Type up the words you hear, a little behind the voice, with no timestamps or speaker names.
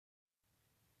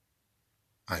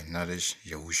I acknowledge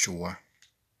YaHuWshuwa,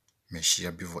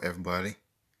 Messiah before everybody.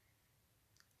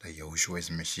 That YaHuWshuwa is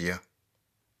Messiah.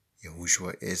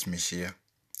 YaHuWshuwa is Messiah.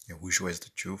 YaHuWshuwa is the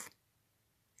truth.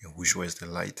 YaHuWshuwa is the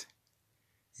light.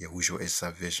 YaHuWshuwa is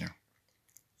salvation.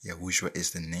 YaHuWshuwa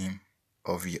is the name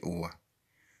of YAHUWAH.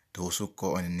 Those who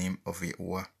call on the name of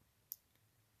YAHUWAH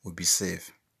will be saved.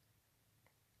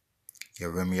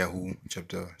 YaHuWh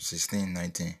chapter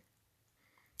 16:19.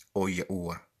 O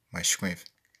YAHUWAH, my strength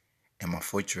and my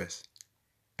fortress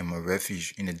and my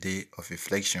refuge in the day of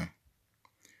affliction.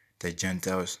 The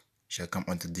Gentiles shall come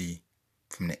unto thee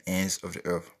from the ends of the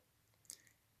earth,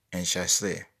 and shall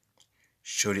say,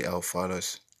 surely our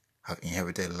fathers have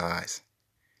inherited lies,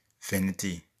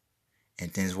 vanity,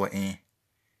 and things wherein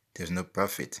there is no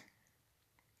profit.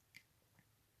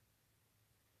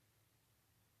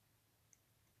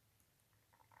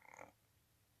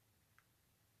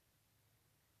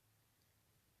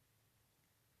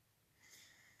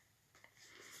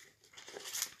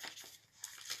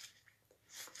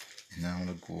 And now I'm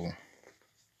going to go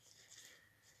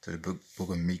to the book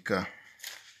of Micah.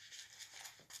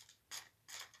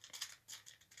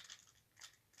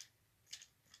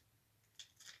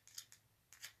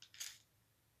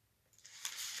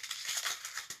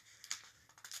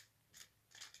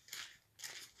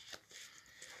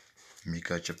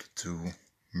 Micah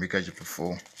chapter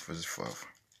 4, verse 5.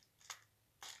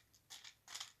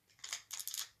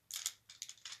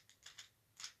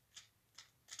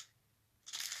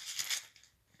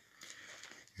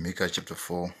 Micah chapter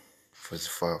 4, verse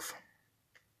 5.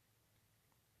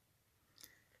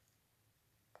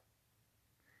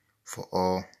 For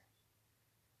all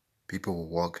people will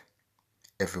walk,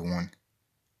 everyone,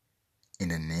 in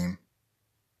the name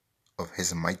of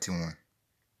his mighty one,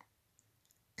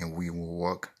 and we will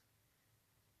walk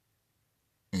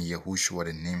in YaHuWshuwa,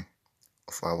 the name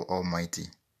of our Almighty,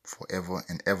 forever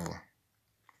and ever.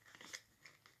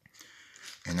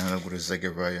 And now I'll go to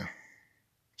Zechariah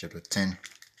chapter 10.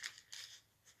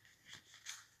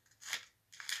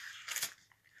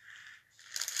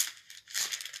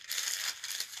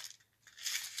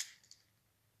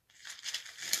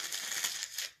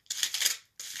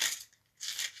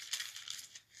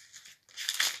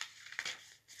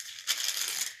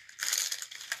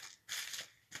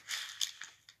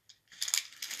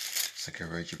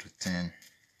 Zechariah chapter 10.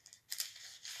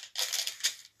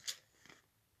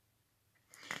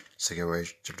 Zechariah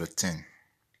chapter 10.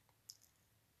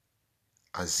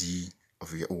 As ye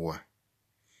of YAHUWAH,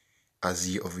 as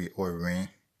ye of YAHUWAH reign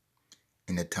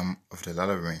in the time of the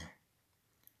latter rain,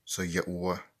 so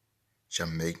YAHUWAH shall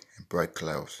make bright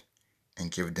clouds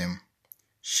and give them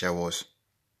showers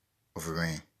of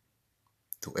rain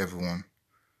to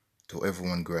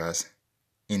everyone grass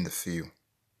in the field.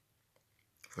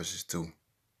 Verses 2.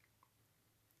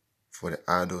 For the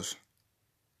idols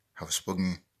have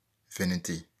spoken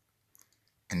vanity,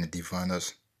 and the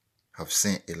diviners have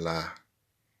seen a lie,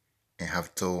 and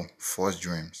have told false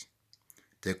dreams.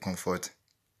 They comfort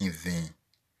in vain.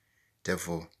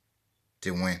 Therefore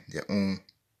they went their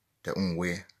own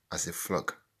way as a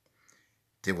flock.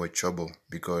 They were troubled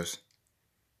because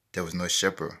there was no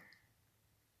shepherd.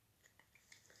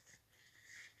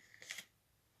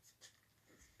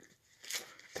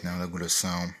 Now let's go to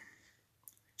Psalm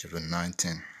chapter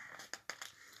 9:10.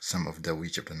 Psalm of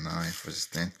David chapter 9 verse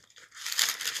 10.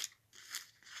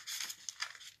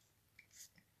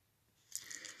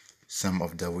 Psalm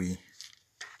of David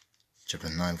chapter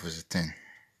 9 verse 10.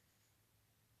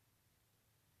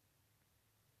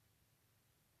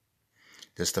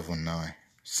 Let's start from 9.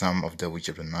 Psalm of David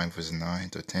chapter 9 verse 9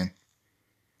 to 10.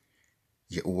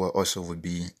 YAHUWAH also will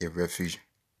be a refuge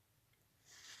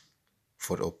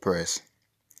for the oppressed,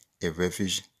 a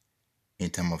refuge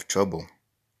in time of trouble.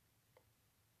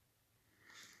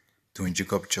 During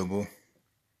Jacob's trouble,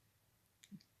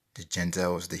 the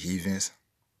Gentiles, the heathens,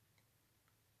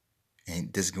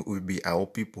 and this will be our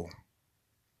people,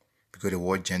 because the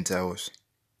word Gentiles,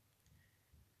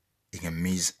 it can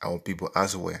mean our people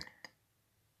as well.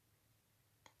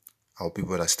 Our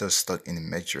people are still stuck in the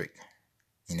metric,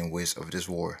 in the ways of this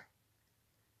world,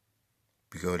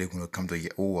 because they're going to come to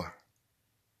YAHUWAH,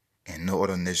 and no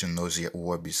other nation knows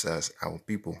YAHUWAH besides our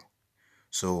people.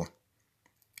 So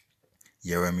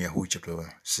Jeremiah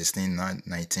chapter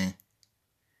 16:19,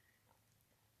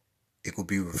 it could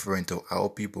be referring to our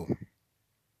people.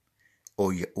 O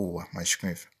YAHUWAH, my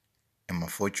strength and my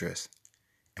fortress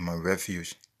and my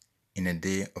refuge in the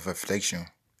day of affliction,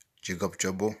 Jacob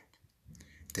trouble,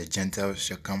 the Gentiles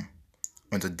shall come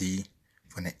unto thee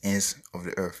from the ends of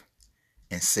the earth,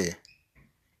 and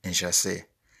shall say,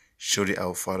 surely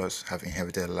our fathers have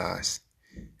inherited lies,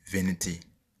 vanity,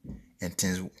 and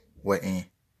things wherein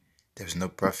there's no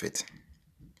profit.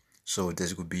 So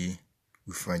this could be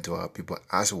referring to our people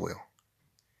as well.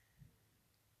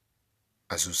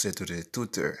 As we say to the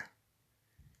tutor.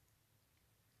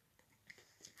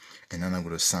 And then I go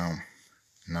to Psalm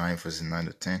 9 verses 9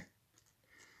 to 10.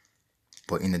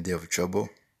 But in the day of trouble,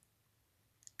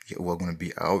 YAHUWH going to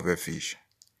be our refuge.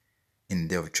 In the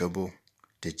day of trouble,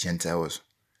 the Gentiles,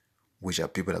 which are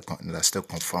people that are still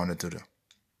confounded to them,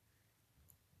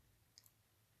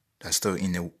 that's still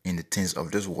in the things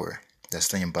of this world, that's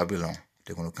still in Babylon,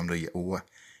 they're going to come to YAHUWH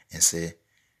and say,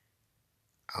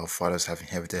 our fathers have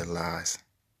inherited lies.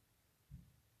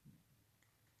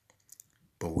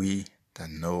 But we that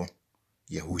know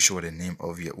YaHuWshuwa, the name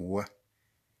of YAHUWH,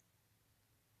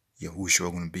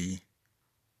 YaHuWshuwa going to be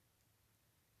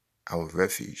our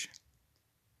refuge.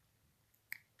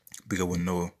 Because we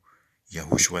know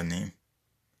YaHuWshuwa name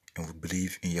and we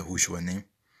believe in YaHuWshuwa name,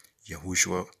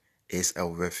 YaHuWshuwa is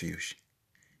our refuge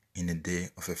in the day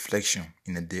of affliction,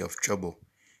 in the day of trouble,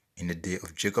 in the day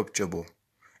of Jacob trouble.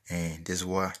 And this is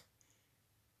why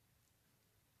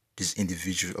these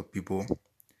individuals of people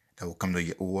that will come to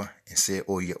YAHUWH and say,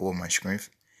 oh, YAHUWH, my strength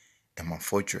and my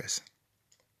fortress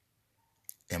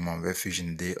and my refuge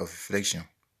in the day of affliction.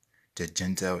 The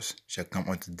Gentiles shall come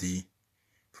unto thee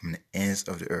from the ends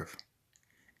of the earth,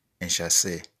 and shall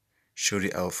say,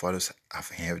 surely our fathers have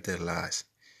inherited lies,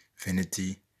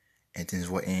 vanity, and things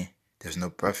wherein there's no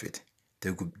profit.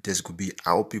 This could be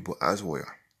our people as well,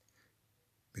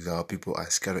 because our people are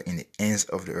scattered in the ends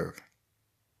of the earth.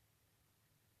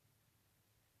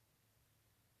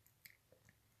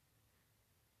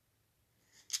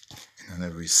 And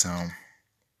then I read Psalm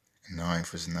 9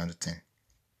 verse 9 to 10.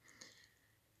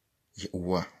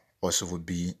 YAHUWH also would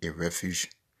be a refuge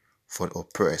for the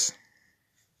oppressed,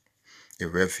 a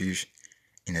refuge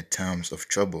in the times of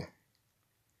trouble.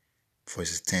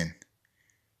 Verse 10.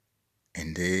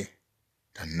 And they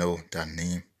that know thy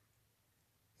name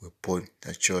will put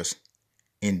their trust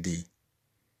in thee,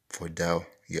 for thou,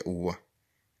 YAHUWH,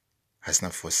 hast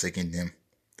not forsaken them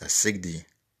that seek thee.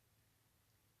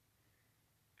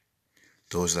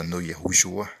 Those that know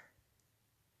YAHUWshuwa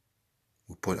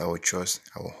will put our trust,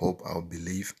 our hope, our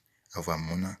belief, our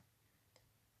amuna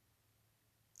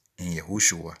in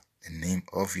YAHUWshuwa, the name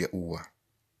of YAHUWH.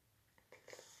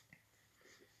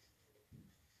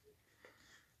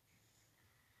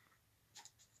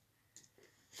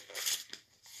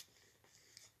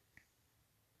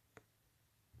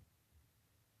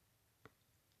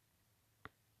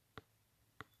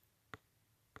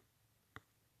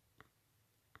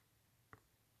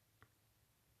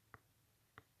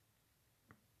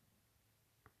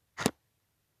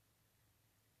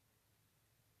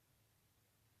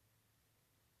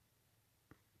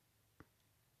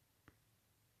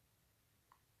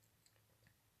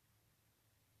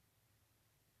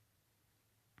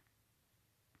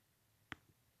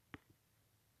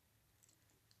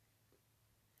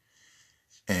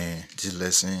 And this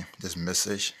lesson, this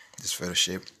message, this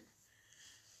fellowship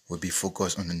will be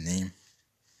focused on the name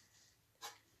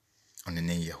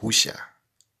YAHUWshuwa.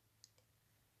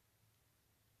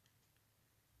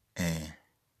 And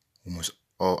we must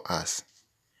all ask,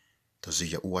 does the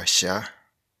YAHUWH share?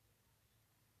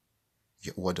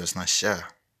 YAHUWH does not share.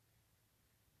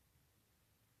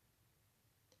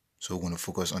 So we're going to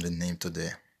focus on the name today,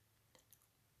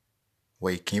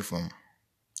 where it came from.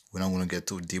 We're not going to get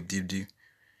too deep,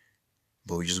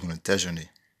 but we're just going to touch on it.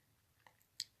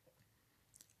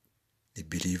 The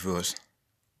believers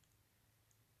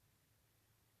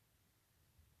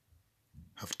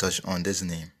have touched on this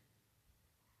name.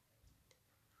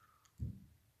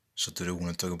 So today we're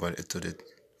going to talk about it today.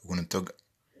 We're going to talk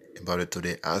about it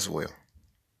today as well.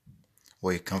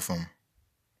 Where it come from,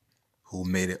 who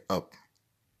made it up,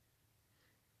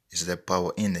 is there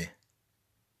power in it?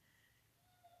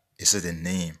 Is it a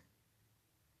name?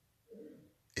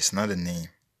 It's not a name,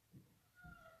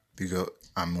 because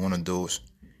I'm one of those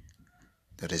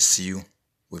that is sealed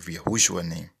with YAHUWshuwa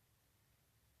name.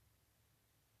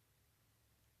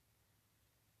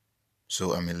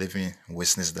 So I'm a living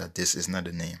witness that this is not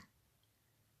a name.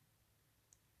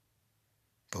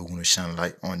 But we're going to shine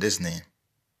light on this name.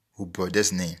 Who brought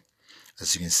this name?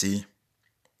 As you can see,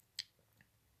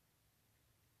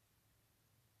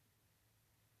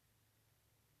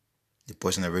 the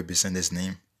person that represents this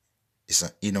name is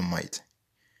an Edomite.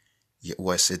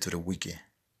 YAHUWH said to the wicked,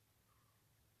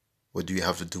 what do you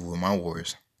have to do with my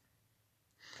words?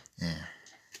 Yeah.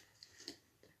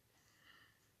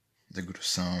 Let's go to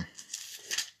Psalm.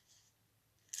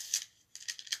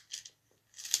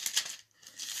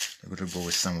 Let's go to the book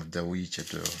with Psalm of David,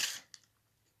 chapter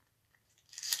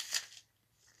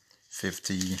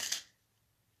 50,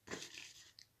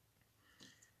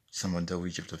 some of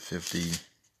W chapter 50,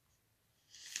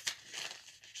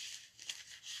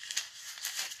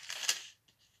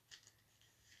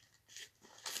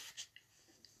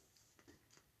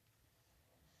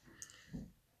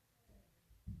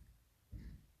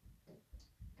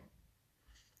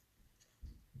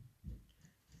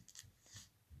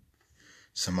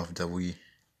 some of W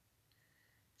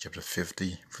chapter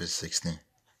 50 verse 16.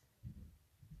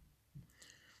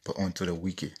 But unto the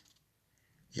wicked,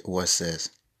 YAHUWH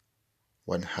says,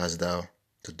 what hast thou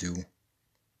to do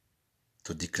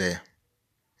to declare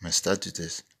my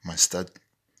statutes, my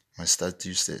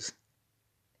statutes,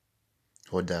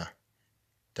 for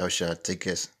thou shalt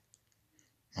takest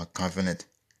my covenant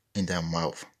in thy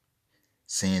mouth,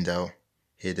 saying thou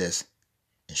hatest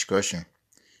instruction,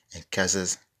 and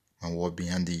castest my word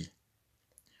behind thee.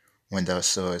 When thou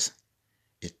sawest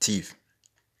a thief,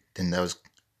 then thou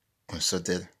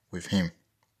consulted with him,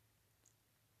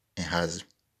 and hast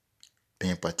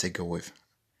been partaker with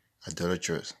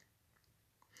idolaters.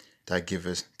 Thou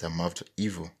givest thy mouth to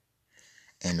evil,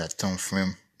 and thy tongue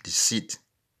frame deceit.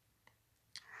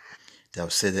 Thou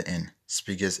sittest and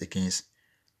speakest against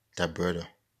thy brother.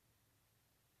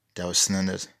 Thou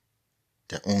slanderest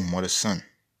thy own mother's son.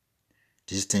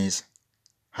 These things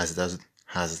hast thou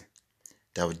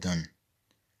done,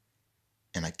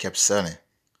 and I kept silent.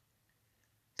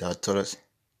 Thou thoughtest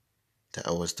that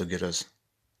I was together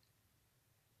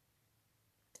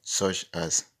such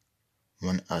as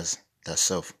one as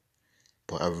thyself,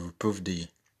 but I will reprove thee,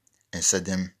 and set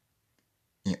them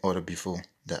in order before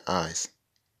thy eyes.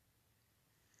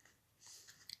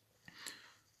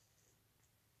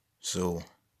 So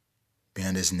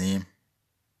behind his name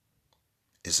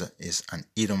is an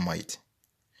Edomite.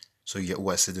 So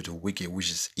YAHUWH said to the wicked, which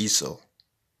is Esau.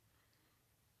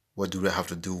 What do they have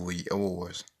to do with YAHUWH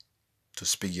words? To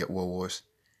speak YAHUWH words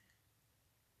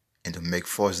and to make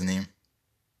false name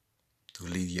to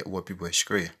lead YAHUWH people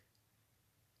astray.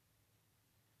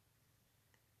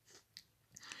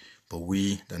 But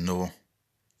we that know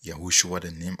YaHuWshuwa,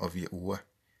 the name of YAHUWH,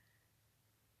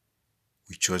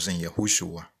 we chosen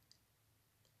YaHuWshuwa.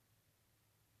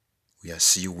 We are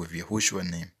sealed with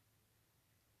YaHuWshuwa name.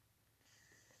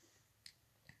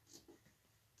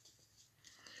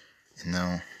 And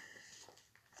now,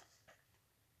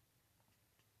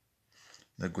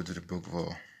 let's go to the book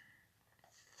of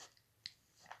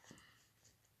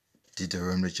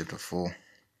Deuteronomy chapter 4.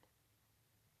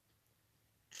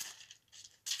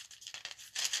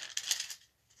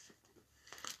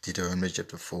 Deuteronomy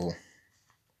chapter 4,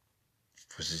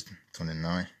 verses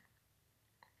 29.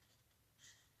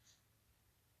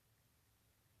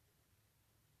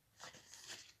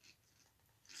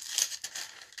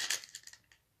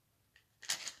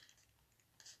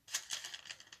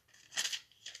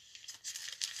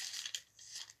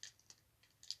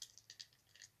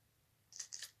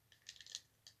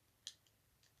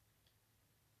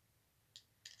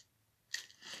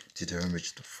 Deuteronomy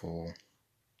chapter 4.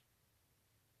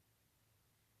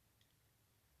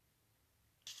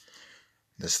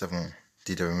 That's 7.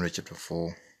 Deuteronomy chapter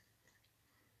 4,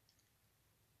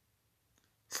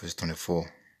 verse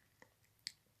 24.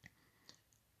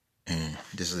 And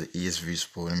this is the ESV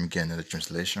support. Let me get another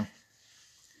translation.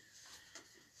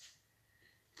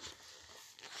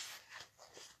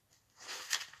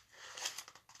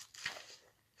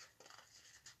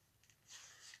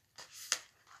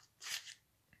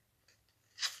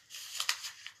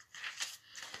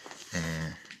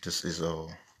 And this is the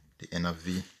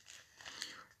NIV.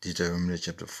 Deuteronomy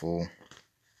chapter 4,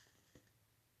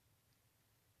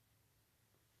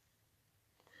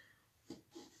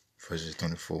 verses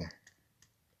 24.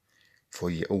 For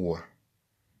YAHUWH,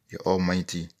 your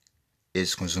Almighty,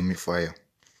 is consuming fire,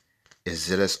 a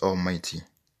zealous Almighty.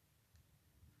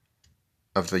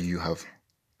 After you have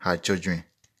had children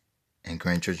and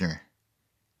grandchildren,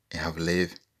 and have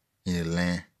lived in the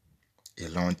land a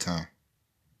long time,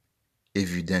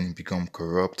 if you then become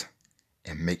corrupt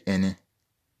and make any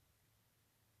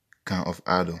kind of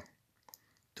idol,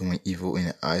 doing evil in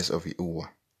the eyes of YAHUWH,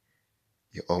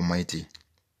 your Almighty,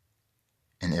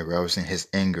 and arousing his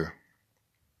anger,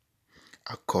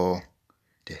 I call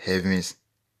the heavens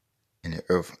and the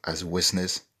earth as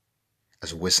witnesses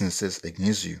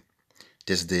against you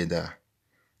this day, that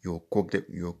you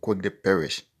will quickly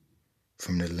perish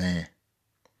from the land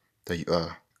that you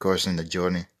are crossing the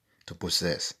Jordan to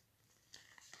possess.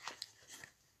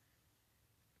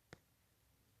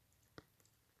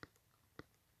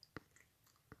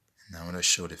 Now I want to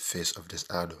show the face of this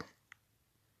idol.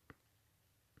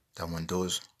 That when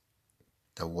those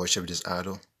that worship this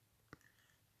idol,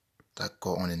 that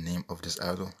call on the name of this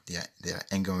idol, they are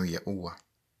angering YaHuWah,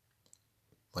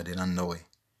 but they don't know it.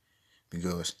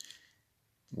 Because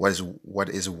what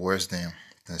is worse than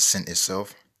sin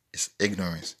itself is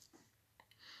ignorance.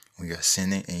 When you are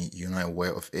sinning and you're not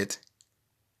aware of it,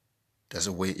 that's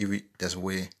way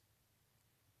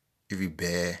every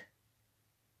bad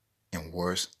and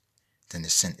worse than the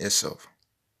sin itself.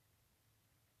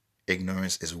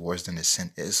 Ignorance is worse than the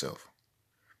sin itself.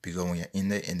 Because when you're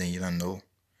in it and then you don't know,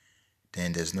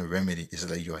 then there's no remedy. It's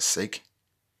like you are sick.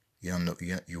 You don't know,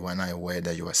 you are not aware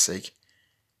that you are sick.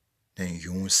 Then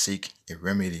you won't seek a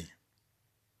remedy.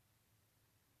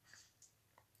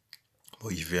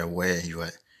 But if you're aware you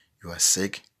are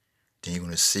sick, then you're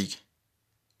gonna seek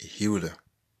a healer.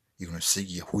 You're gonna seek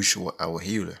YaHuWshuwa, our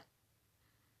healer.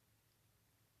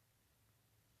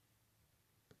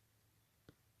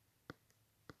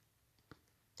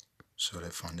 So they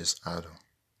found this idol.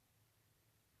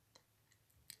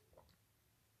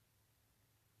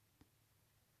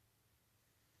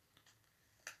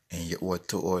 And YaHuWah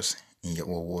told us in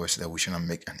YaHuWah words that we should not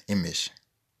make an image.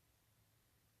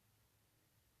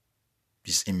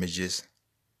 These images,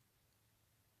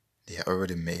 they are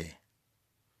already made.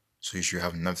 So you should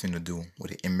have nothing to do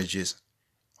with the images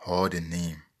or the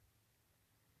name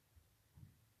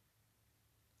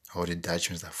or the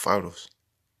doctrines that follows.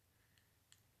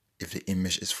 If the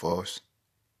image is false,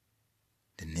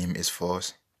 the name is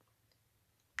false,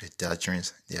 the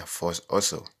doctrines, they are false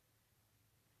also.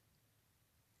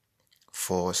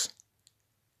 False,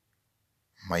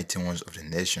 mighty ones of the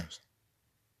nations.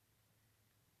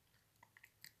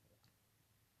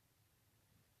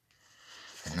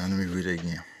 And now let me read it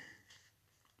again.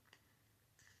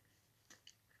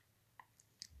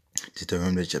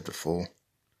 Deuteronomy chapter 4,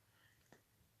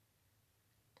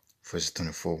 verse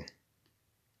 24.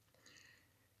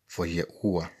 For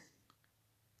YaHuWah,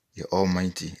 your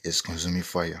Almighty, is consuming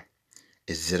fire,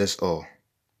 is zealous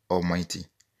Almighty.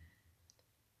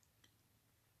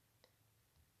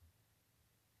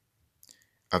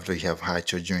 After you have had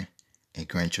children and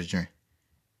grandchildren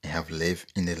and have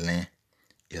lived in the land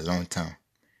a long time,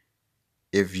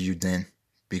 if you then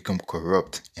become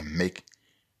corrupt and make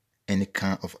any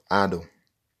kind of idol,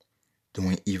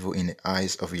 doing evil in the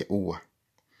eyes of YaHuWah,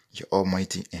 your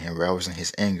Almighty, and arousing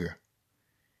his anger,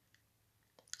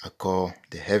 I call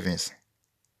the heavens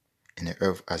and the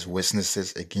earth as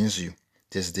witnesses against you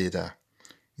this day that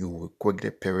you will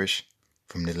quickly perish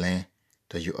from the land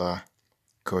that you are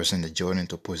crossing the Jordan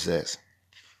to possess.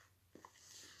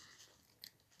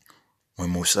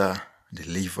 When Moses, the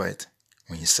Levite,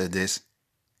 when he said this,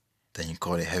 then he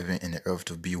called the heaven and the earth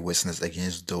to be witness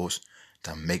against those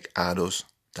that make idols,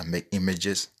 that make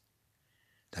images,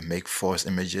 that make false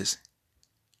images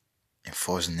and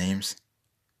false names.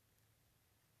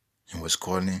 He was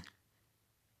calling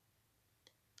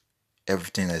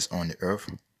everything that's on the earth,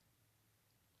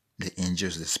 the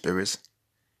angels, the spirits,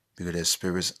 because there's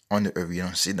spirits on the earth, you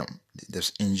don't see them.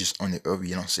 There's angels on the earth,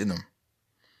 you don't see them.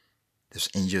 There's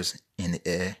angels in the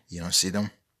air, you don't see them.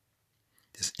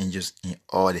 There's angels in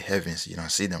all the heavens, you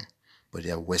don't see them, but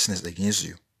they are witness against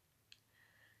you.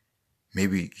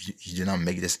 Maybe you do not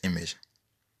make this image,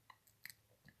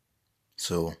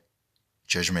 so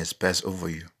judgment is passed over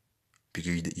you because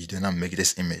you do not make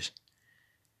this image.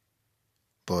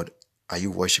 But are you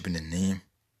worshiping the name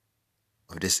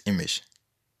of this image?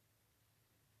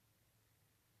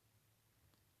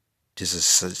 This is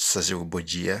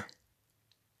YHWH,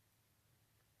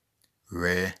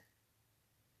 red,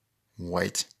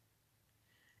 white,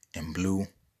 and blue.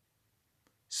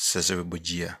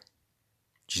 YHWH,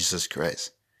 Jesus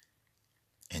Christ.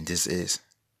 And this is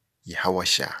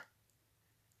YAHUWSH.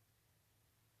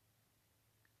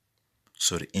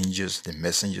 So the angels, the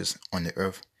messengers on the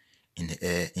earth, in the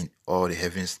air, in all the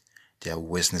heavens, they are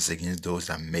witness against those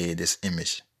that made this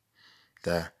image.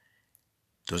 That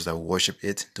those that worship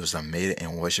it, those that made it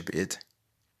and worship it,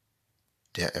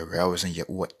 they are arousing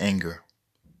YaHuWah anger.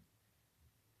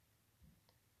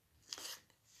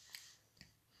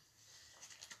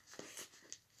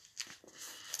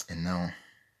 And now,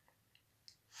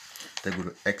 they go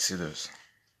to Exodus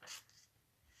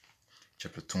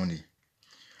chapter 20.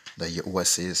 That YaHuWah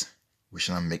says, we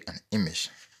shall not make an image.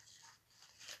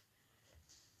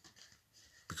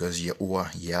 Because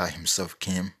YaHuWah, Yah himself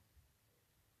came.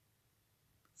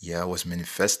 Yah was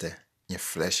manifested in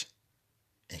flesh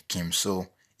and came. So,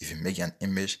 if you make an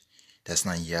image, that's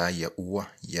not Yah YaHuWah,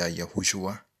 Yah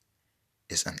YaHuWshuwa.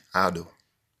 It's an idol.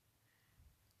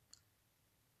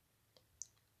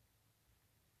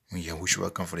 When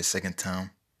YaHuWshuwa come for the second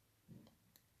time,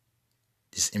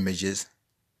 these images,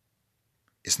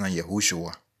 it's not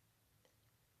YaHuWshuwa.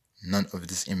 None of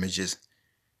these images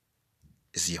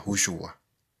is YaHuWshuwa.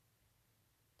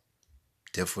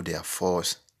 Therefore, they are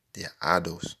false. They are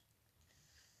idols.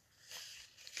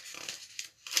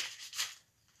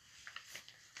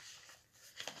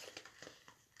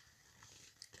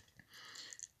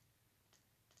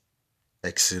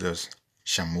 Exodus,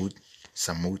 Samut,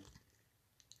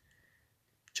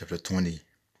 chapter 20.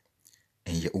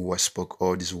 And YaHuWah spoke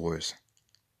all these words.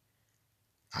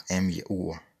 I am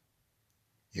YaHuWah,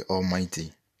 your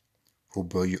Almighty, who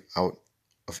brought you out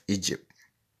of Egypt,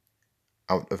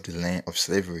 out of the land of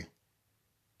slavery.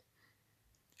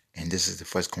 And this is the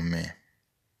first command.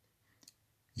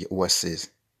 YaHuWah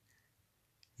says,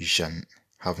 you shall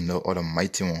have no other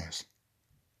mighty ones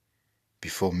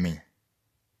before me.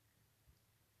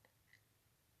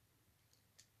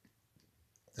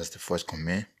 That's the first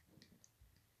command.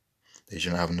 That you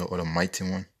shall have no other mighty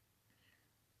one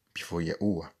before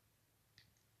YaHuWah.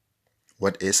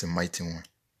 What is a mighty one?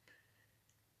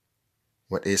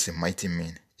 What is a mighty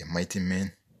man? A mighty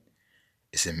man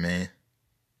is a man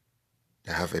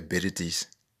that have abilities,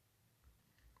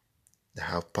 that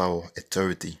have power,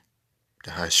 authority,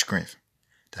 that has strength,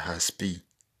 that has speed,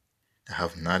 that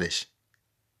have knowledge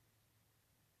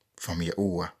from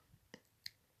YaHuWah.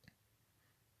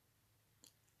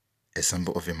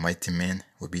 Example of a mighty man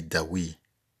would be David,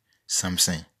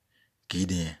 Samson,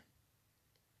 Gideon.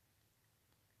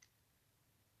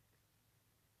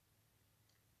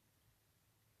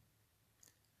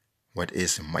 What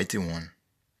is a mighty one?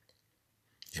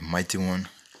 A mighty one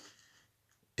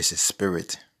is a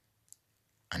spirit,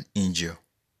 an angel,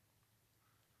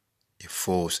 a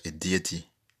force, a deity.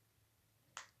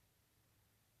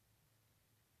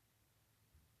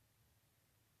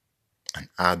 An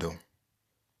idol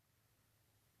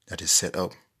that is set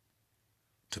up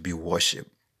to be worshipped.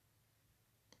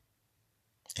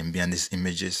 And behind these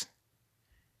images,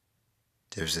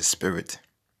 there is a spirit.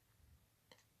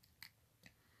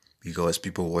 Because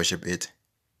people worship it,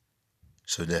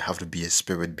 so there have to be a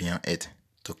spirit behind it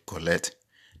to collect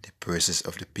the praises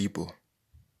of the people.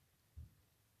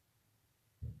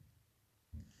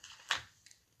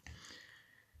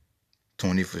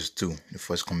 Verse 2, the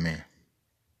first command.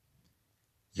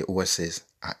 YaHuWah says,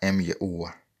 I am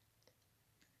YaHuWah,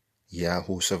 Yah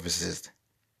who services,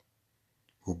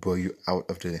 who brought you out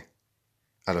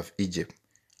of Egypt,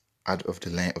 out of the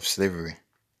land of slavery.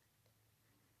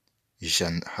 You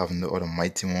shall have no other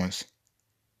mighty ones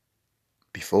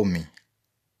before me.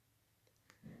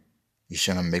 You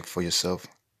shall not make for yourself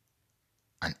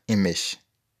an image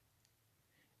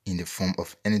in the form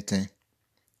of anything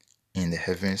in the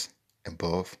heavens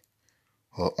above,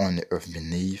 or on the earth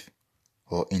beneath,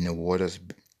 or in the waters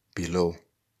below.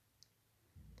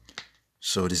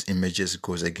 So these images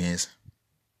goes against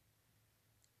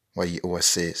what YaHuWah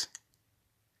says.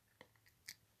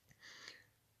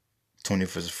 20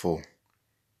 verse 4.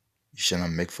 You shall not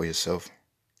make for yourself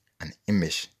an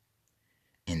image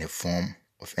in the form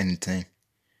of anything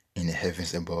in the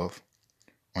heavens above,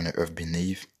 on the earth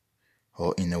beneath,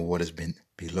 or in the waters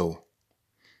below.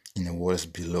 In the waters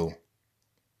below.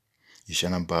 You shall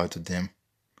not bow to them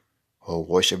or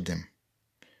worship them.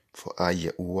 For I,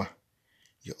 YaHuWah,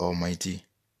 your Almighty,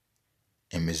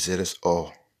 am zealous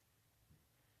all,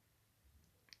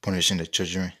 punishing the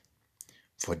children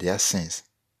for their sins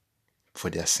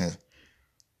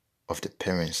of the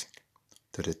parents,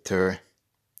 to the third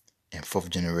and fourth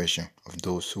generation of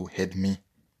those who hate me.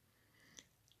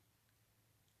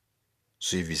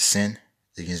 So if you sin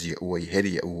against YaHuWah, you hate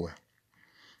YaHuWah.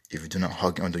 If you do not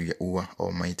hearken unto YaHuWah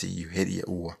Almighty, you hate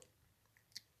YaHuWah.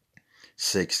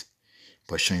 6.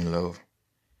 But showing love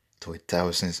to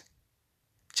 1,000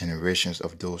 generations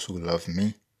of those who love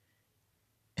me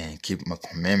and keep my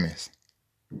commandments.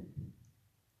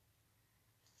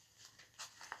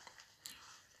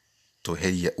 To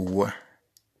hate YaHuWah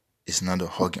is not to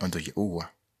hearken unto YaHuWah.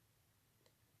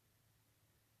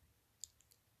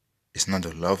 It's not to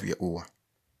love YaHuWah.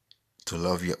 To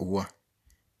love YaHuWah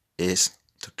is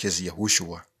to kiss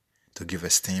YaHuWshuwa, to give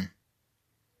esteem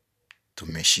to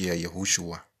Messiah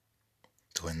YaHuWshuwa,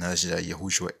 to acknowledge that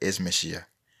YaHuWshuwa is Messiah,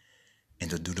 and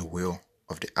to do the will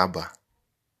of the Abba.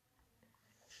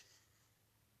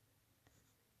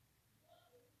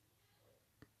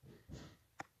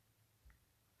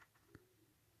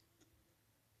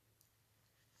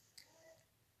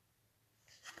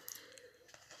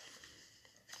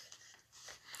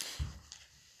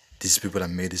 These people that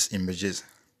made these images,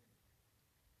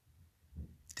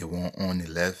 the one on the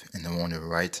left and the one on the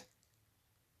right,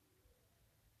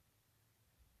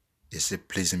 is it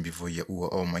pleasing before YaHuWah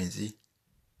Almighty?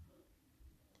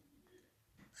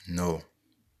 No.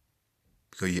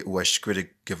 Because YHWH created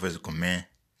give us a command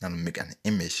not to make an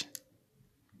image.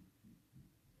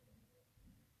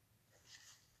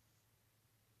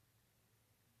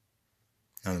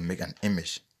 Not to make an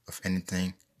image of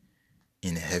anything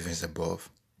in the heavens above,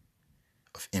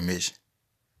 of image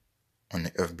on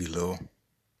the earth below,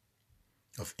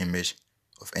 of image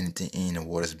of anything in the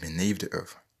waters beneath the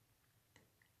earth.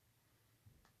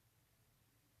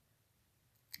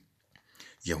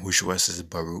 YaHuWshuwa says,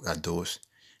 Baruch are those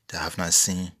that have not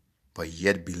seen but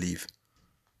yet believe.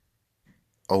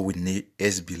 All we need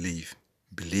is believe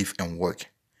and work.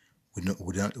 We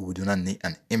do not need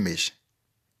an image,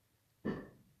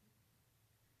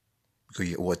 because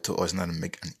YaHuWah told us not to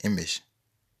make an image.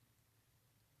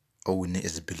 All we need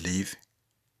is believe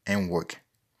and work.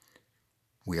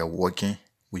 We are working,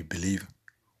 we believe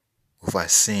without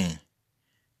seeing.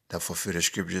 That fulfill the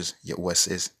scriptures. YaHuWah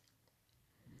says,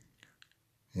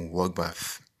 we work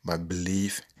by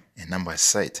belief and not by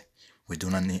sight. We do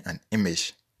not need an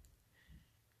image.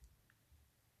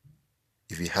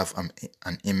 If you have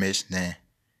an image, then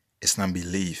it's not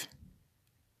belief.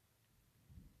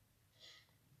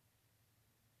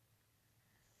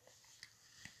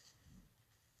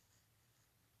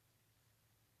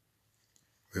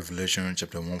 Revelation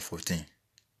chapter 1:14.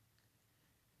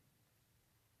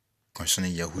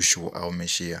 Concerning YaHuWshuwa, our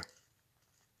Messiah.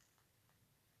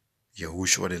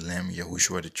 YaHuWshuwa the Lamb,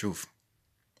 YaHuWshuwa the truth.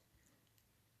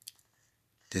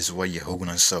 This is what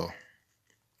YaHuWah saw.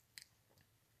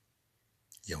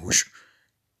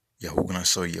 YaHuWah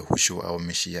saw YaHuWshuwa, our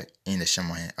Messiah, in the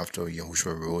Shemayim after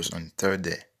YaHuWshuwa rose on the third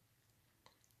day.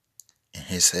 And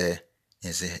his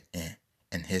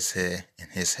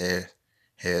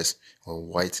hairs were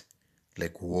white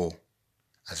like wool,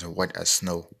 as white as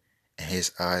snow, and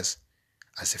his eyes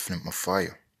as a flame of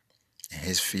fire, and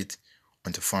his feet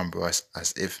unto firm brass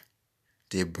as if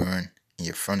they burn in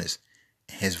a furnace,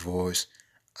 and his voice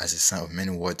as the sound of many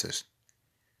waters.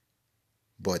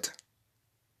 But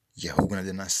YaHuWah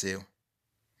did not say,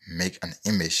 make an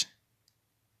image.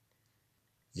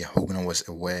 YaHuWah was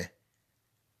aware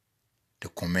the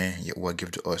command YaHuWah gave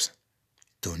to us,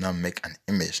 do not make an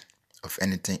image of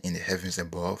anything in the heavens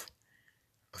above,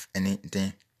 of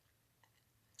anything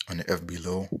on the earth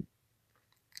below,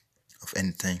 of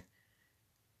anything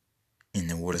in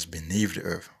the waters beneath the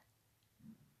earth.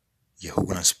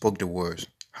 YaHuWah spoke the words,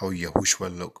 how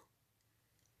YaHuWshuwa look.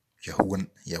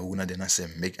 YaHuWah did not say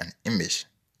make an image,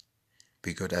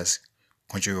 because that's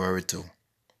contrary to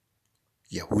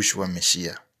YaHuWshuwa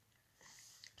Messiah.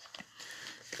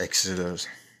 Exodus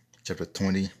chapter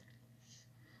 20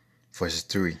 verse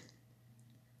 3.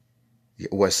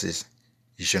 YaHuWah says,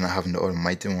 you shall not have no other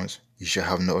mighty ones. You shall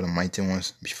have no other mighty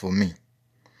ones before me.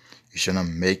 You shall not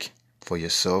make for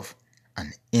yourself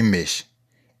an image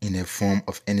in the form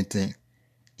of anything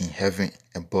in heaven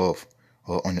above,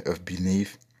 or on the earth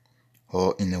beneath,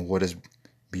 or in the waters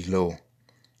below.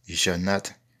 You shall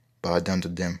not bow down to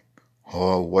them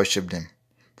or worship them.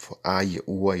 For I,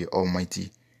 YaHuWah, your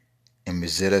Almighty, am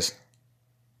zealous,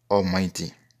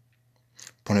 Almighty,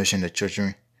 punishing the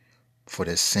children for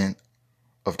the sin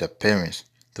of their parents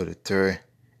to the third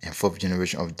and fourth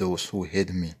generation of those who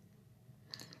hate me,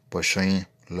 but showing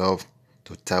love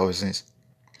to thousands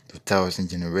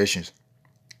generations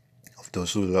of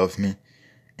those who love me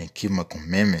and keep my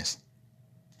commandments.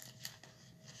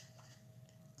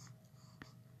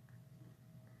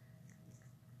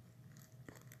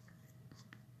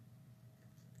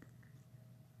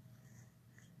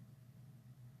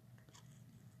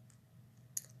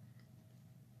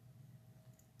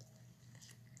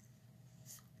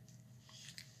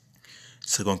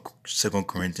 Second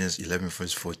Corinthians 11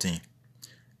 verse 14.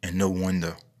 And no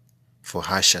wonder, for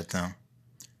Satan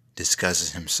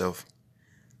disguises himself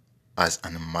as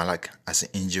an malak, as an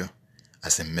angel,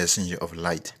 as a messenger of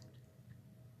light.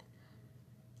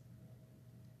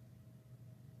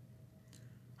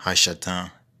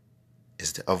 Satan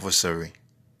is the adversary.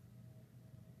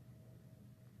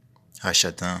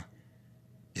 Satan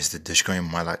is the destroying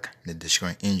malak, the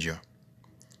destroying angel.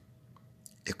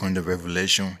 According to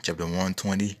Revelation chapter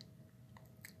 120,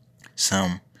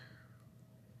 Psalm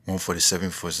 147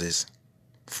 verses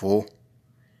 4,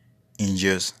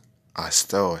 angels are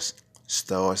stars,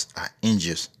 stars are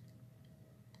angels.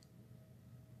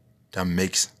 That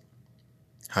makes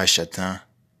Satan,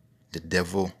 the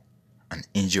devil, an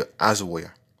angel as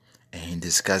well, and he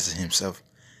disguises himself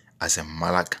as a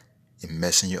malak, a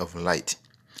messenger of light,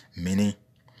 meaning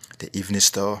the evening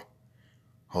star,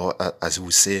 or as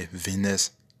we say,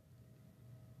 Venus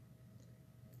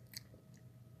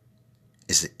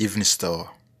is the evening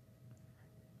star.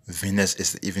 Venus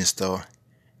is the evening star,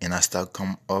 and as star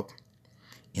come up,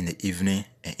 in the evening,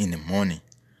 and in the morning.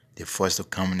 The first to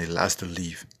come and the last to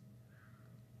leave.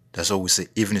 That's why we say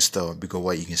evening star, because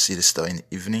why you can see the star in the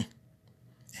evening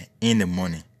and in the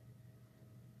morning.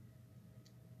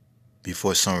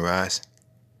 Before sunrise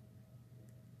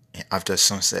and after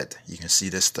sunset, you can see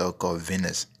the star called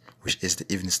Venus, which is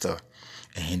the evening star.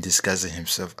 And he disguises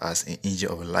himself as an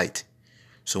angel of light.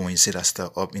 So when you see that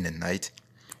star up in the night,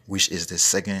 which is the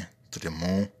second to the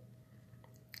moon,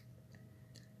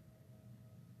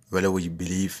 whether you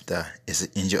believe that it's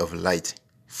an angel of light,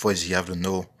 first you have to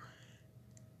know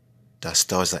that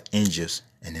stars are angels.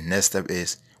 And the next step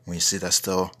is, when you see that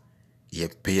star, he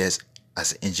appears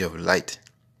as an angel of light.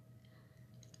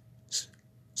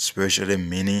 Spiritually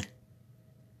meaning,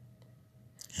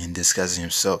 he disguises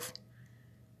himself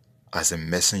as a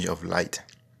messenger of light.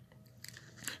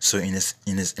 So in his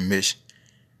image,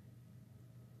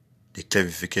 the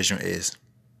clarification is,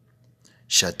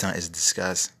 Satan is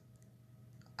disguised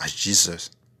as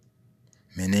Jesus,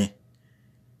 meaning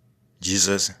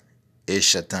Jesus is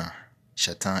Satan.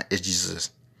 Satan is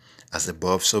Jesus. As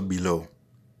above, so below.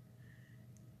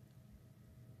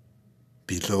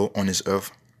 Below on this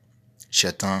earth,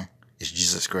 Satan is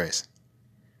Jesus Christ.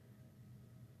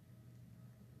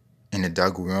 In the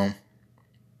dark realm,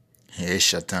 he is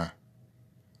Satan.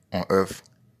 On earth,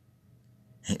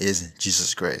 he is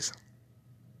Jesus Christ.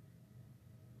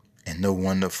 And no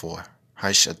wonder for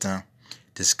how Satan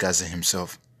disguises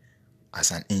himself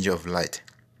as an angel of light.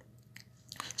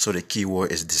 So the key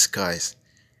word is disguise,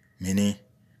 meaning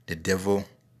the devil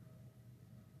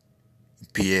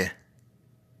appear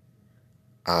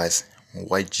as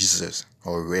white Jesus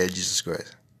or red Jesus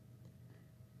Christ.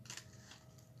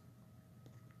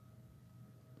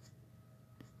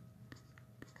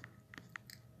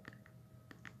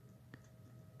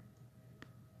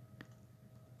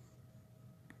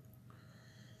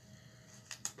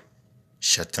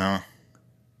 Satan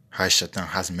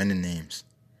has many names,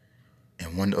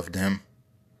 and one of them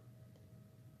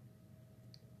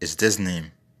is this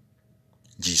name,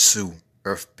 Jisu,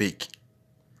 earth pig,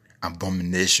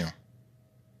 abomination.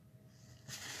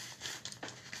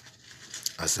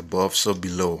 As above, so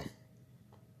below.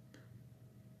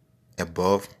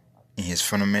 Above, in his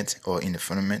firmament, or in the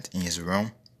firmament, in his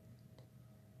realm,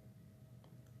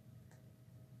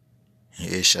 he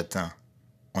is Satan.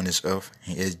 On this earth,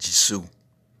 he is Jisu,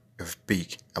 earth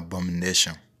pig,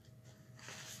 abomination.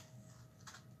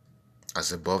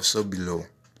 As above, so below.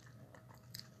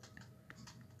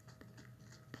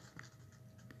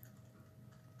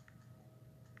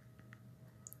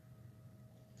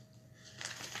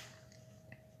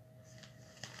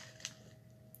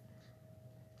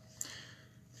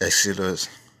 Exodus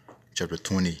chapter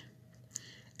 20.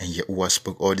 And YaHuWah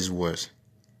spoke all these words,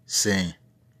 saying,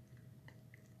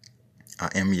 I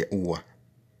am YaHuWah,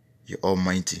 your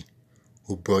Almighty,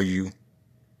 who brought you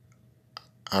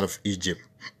out of Egypt,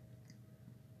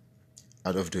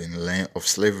 out of the land of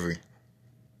slavery.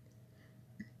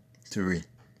 3.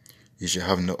 You shall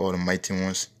have no other mighty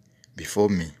ones before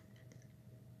me.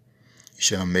 You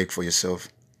shall not make for yourself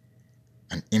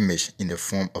an image in the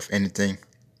form of anything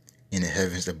in the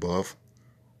heavens above,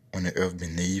 on the earth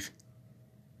beneath,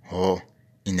 or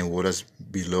in the waters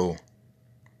below.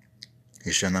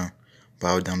 You shall not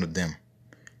bow down to them,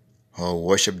 or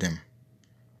worship them.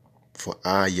 For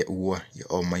I, YaHuWah, your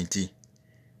Almighty,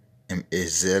 am a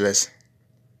zealous,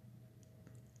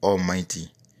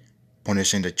 Almighty,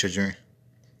 punishing the children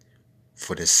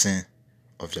for the sin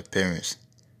of their parents,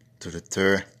 to the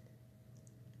third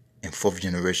and fourth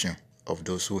generation of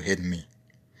those who hate me,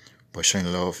 but showing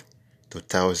love to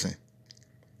thousand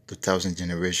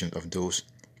generations of those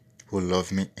who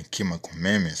love me and keep my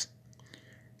commandments.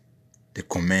 The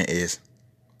command is,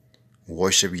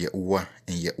 worship YaHuWah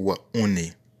and YaHuWah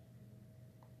only.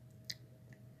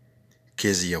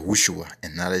 Kiss YaHuWshuwa,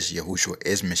 and knowledge YaHuWshuwa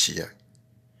is Messiah.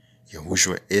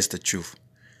 YaHuWshuwa is the truth.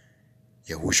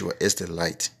 YaHuWshuwa is the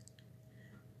light.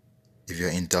 If you're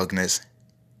in darkness,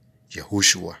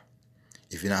 YaHuWshuwa.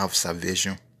 If you don't have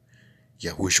salvation,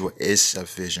 YaHuWshuwa is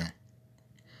salvation.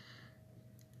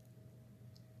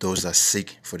 Those that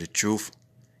seek for the truth,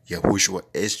 YaHuWshuwa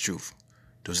is truth.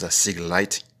 Those that seek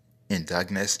light in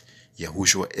darkness,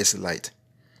 YaHuWshuwa is light.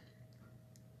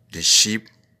 The sheep,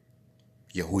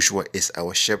 YaHuWshuwa is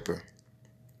our shepherd.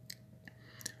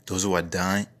 Those who are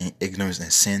dying in ignorance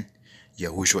and sin,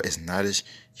 YaHuWshuwa is knowledge.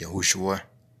 YaHuWshuwa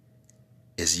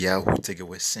is Yah who take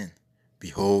away sin.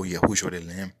 Behold, YaHuWshuwa the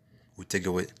Lamb who take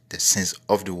away the sins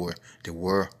of the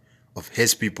world of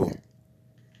his people.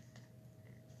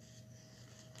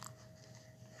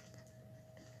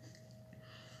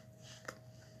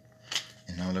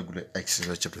 And now let's go to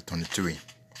Exodus chapter 23.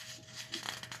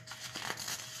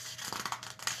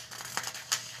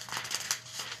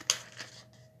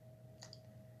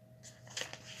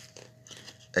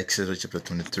 Exodus chapter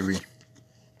 23,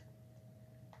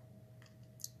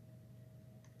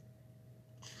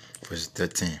 verse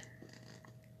 13.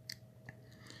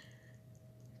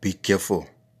 Be careful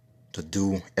to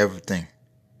do everything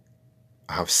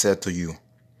I have said to you.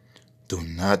 Do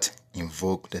not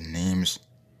invoke the names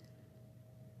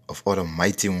of other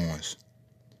mighty ones.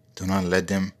 Do not let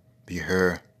them be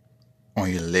heard on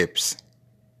your lips.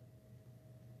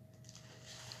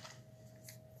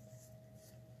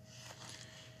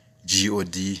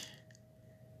 God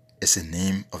is the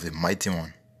name of the mighty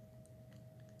one.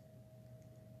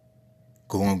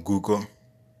 Go on Google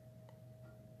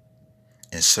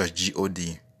and search God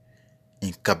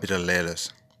in capital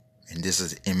letters, and this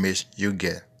is the image you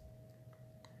get.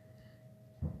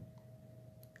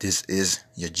 This is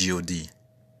your God.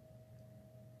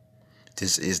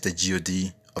 This is the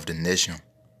God of the nation.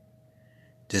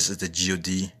 This is the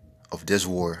God of this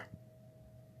world.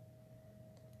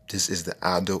 This is the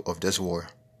idol of this world.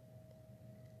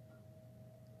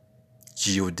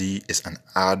 God is an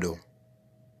idol.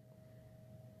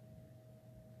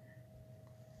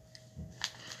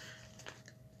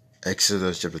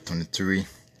 Exodus chapter 23,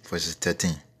 verses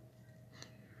 13.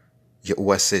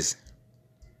 YAHUWH says,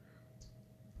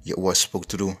 YAHUWH spoke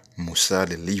to Musa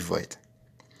the Levite,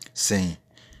 saying,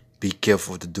 be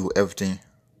careful to do everything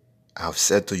I have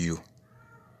said to you.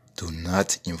 Do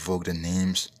not invoke the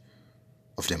names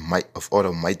of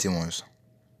other mighty ones.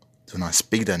 Do not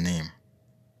speak their name.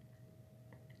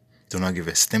 Do not give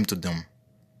esteem to them.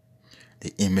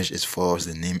 The image is false,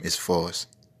 the name is false.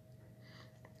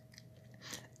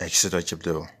 Exodus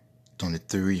chapter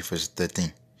 23, verse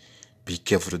 13. Be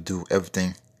careful to do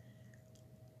everything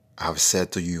I have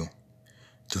said to you.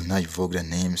 Do not invoke the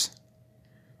names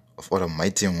of other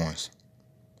mighty ones.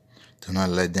 Do not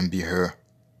let them be heard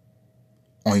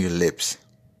on your lips.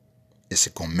 It's a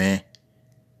command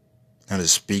not to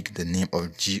speak the name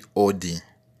of God,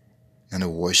 not to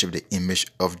worship the image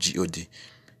of God.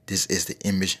 This is the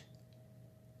image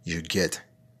you get.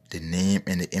 The name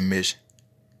and the image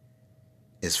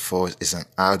is false. It's an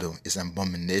idol. It's an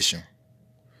abomination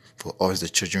for us, the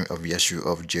children of Yeshua,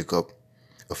 of Jacob,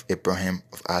 of Abraham,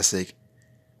 of Isaac,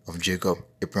 of Jacob,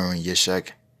 Abraham,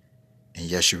 Yeshak, and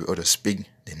Yeshua, or to speak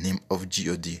the name of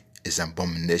God is an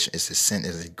abomination. It's a sin.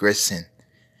 It's a great sin,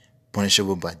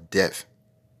 punishable by death.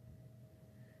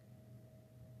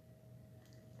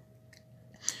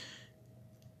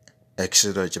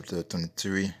 Exodus chapter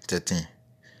 23, 13.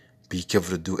 Be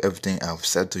careful to do everything I have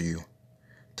said to you.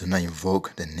 Do not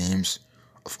invoke the names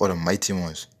of other mighty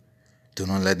ones. Do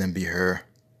not let them be heard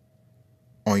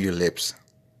on your lips.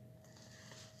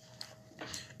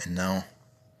 And now,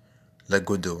 let's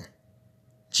go to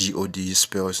God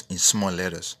spells in small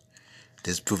letters.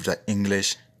 This proves that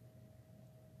English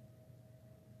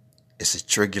is a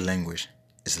tricky language.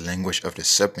 It's the language of the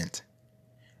serpent.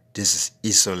 This is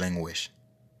Esau language.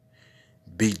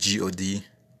 Big God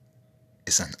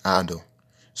is an idol.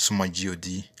 Small God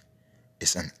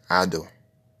is an idol.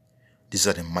 These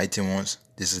are the mighty ones.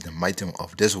 This is the mighty one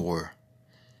of this world.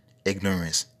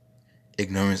 Ignorance.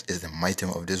 Ignorance is the mighty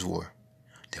one of this world.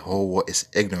 The whole world is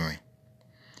ignorant.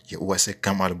 YAHUWH said,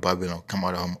 come out of Babylon. Come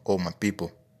out of all my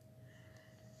people.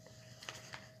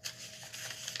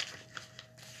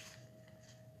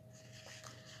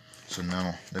 So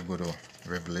now, let's go to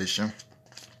Revelation.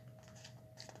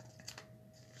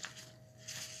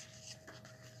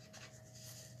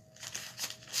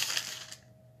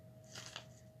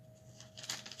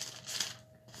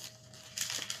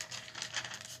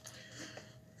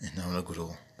 And now let's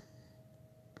go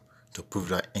to prove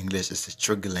that English is a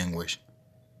tricky language.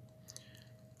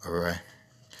 Alright.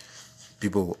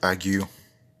 People will argue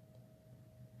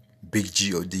big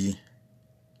God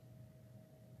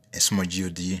and small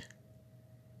God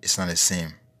is not the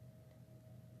same.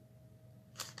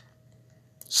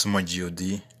 Small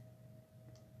God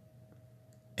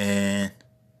and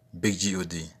big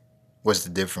God. What's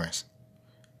the difference?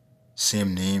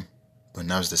 Same name, but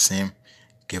now it's the same.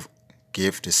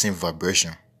 Give the same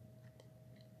vibration.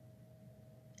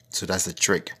 So that's the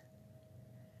trick.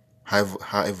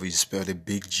 However you spell the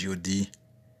big God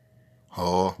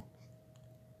or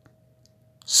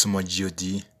small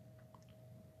God,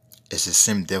 it's the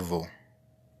same devil.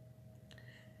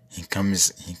 He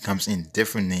comes in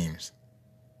different names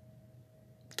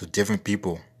to different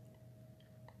people.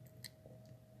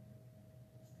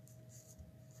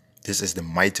 This is the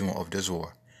mighty one of this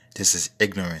world. This is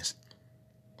ignorance.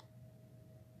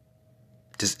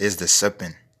 This is the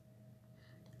serpent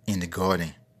in the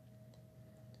garden.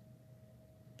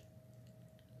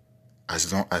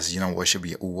 As long as you don't worship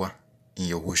YAHUWH in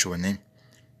YaHuWshuwa name,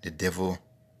 the devil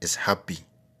is happy.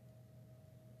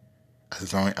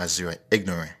 as long as you are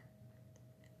ignorant.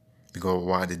 Because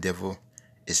why the devil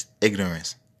is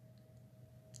ignorance.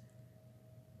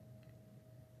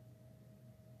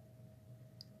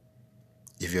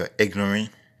 If you are ignorant,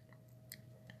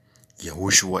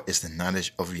 YaHuWshuwa is the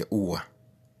knowledge of YAHUWAH.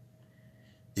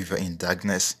 If you are in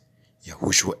darkness,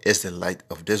 YaHuWshuwa is the light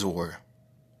of this world.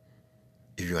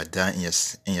 If you are dying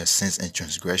in your sins and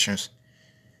transgressions,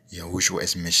 YaHuWshuwa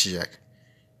is Messiah.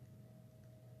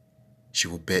 She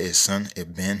will bear a son, a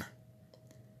man,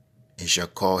 and shall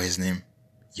call his name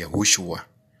YaHuWshuwa.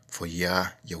 For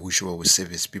YaHuWshuwa will save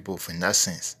his people from that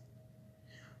sins.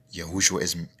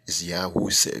 YaHuWshuwa is Yah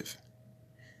who saves.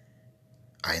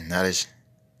 I acknowledge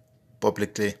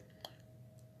publicly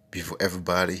before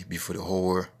everybody, before the whole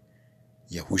world,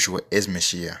 YaHuWshuwa is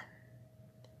Messiah.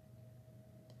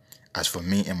 As for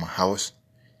me and my house,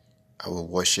 I will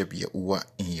worship YAHUWAH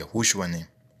in YaHuWshuwa name.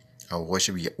 I will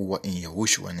worship YAHUWAH in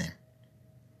YaHuWshuwa name.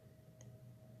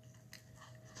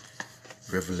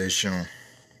 Revelation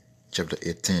chapter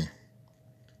 18.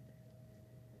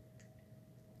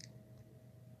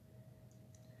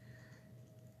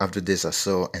 After this I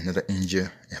saw another angel,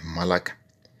 a Malak,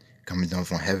 coming down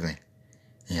from heaven.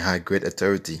 He had great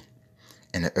authority,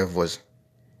 and the earth was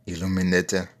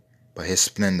illuminated by his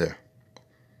splendor.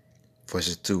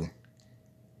 Verse 2.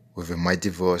 With a mighty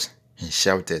voice he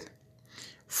shouted,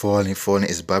 Falling, falling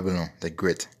is Babylon the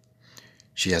Great.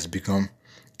 She has become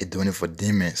a dwelling for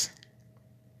demons,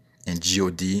 and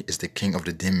God is the king of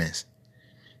the demons.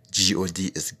 God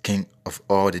is the king of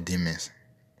all the demons.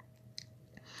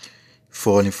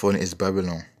 Falling, falling is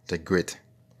Babylon the Great.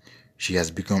 She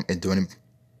has become a dwelling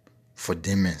for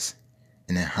demons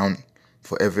and a haunt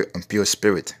for every impure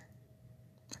spirit.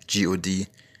 God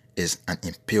is an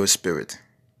impure spirit.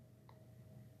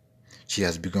 She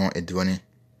has become a dwelling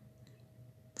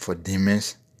for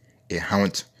demons, a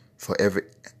haunt for every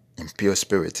impure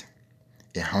spirit,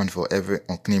 a haunt for every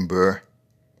unclean bird.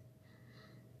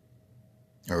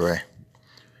 Alright.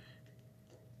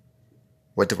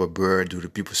 What type of bird do the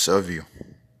people serve you?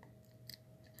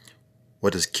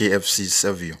 What does KFC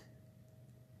serve you?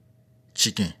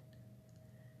 Chicken.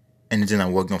 Anything that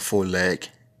works on 4 legs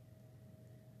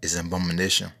is an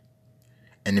abomination.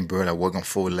 Any bird that works on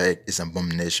 4 legs is an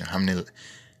abomination. How many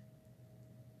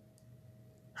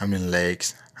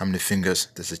legs, how many fingers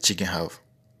does a chicken have?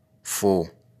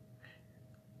 4.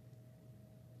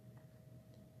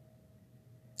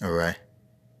 Alright.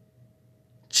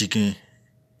 Chicken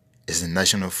is a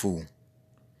national food.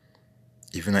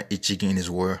 If you not eat chicken in this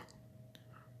world,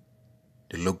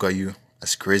 they look at you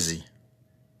as crazy.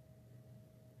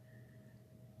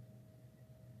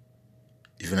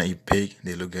 If you not eat pig,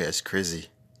 they look at you as crazy.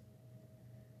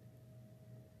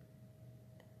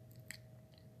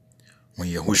 When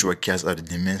YaHuWshuwa cast out the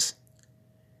demons,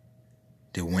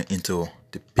 they went into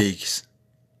the pigs.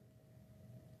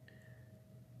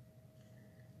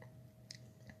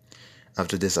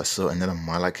 After this I saw another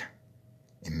Malak,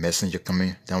 a messenger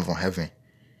coming down from heaven.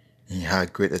 He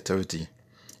had great authority,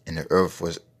 and the earth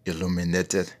was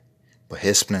illuminated by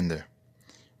his splendor.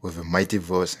 With a mighty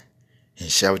voice he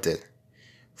shouted,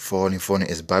 Falling, falling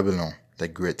is Babylon the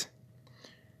Great,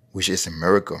 which is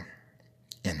America,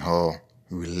 and her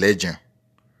religion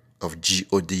of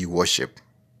God worship.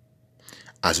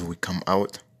 As we come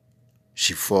out,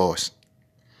 she falls.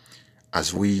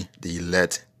 As we, the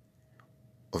elect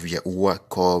of YAHUWAH,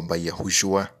 called by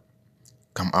YaHuWshuwa,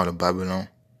 come out of Babylon,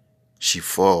 she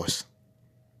falls.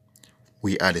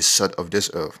 We are the salt of this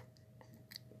earth.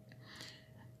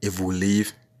 If we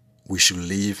leave, we should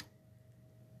leave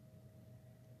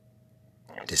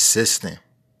the system,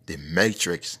 the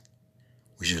matrix.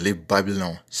 We should leave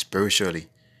Babylon spiritually.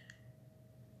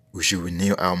 We should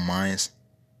renew our minds.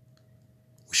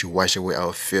 We should wash away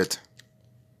our filth.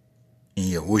 In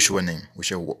YaHuWshuwa name,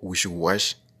 we should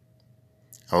wash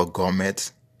our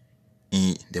garments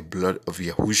in the blood of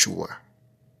YaHuWshuwa.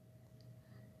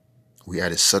 We are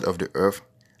the salt of the earth.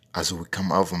 As we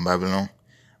come out from Babylon,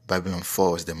 Babylon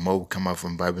falls. The more we come out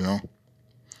from Babylon,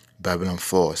 Babylon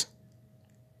falls.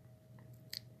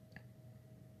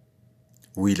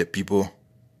 We the people,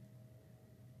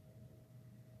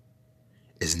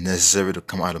 it's necessary to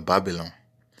come out of Babylon.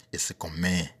 It's a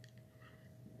command.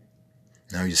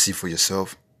 Now you see for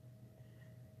yourself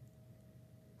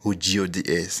who God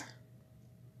is.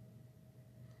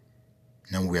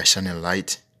 Now we are shining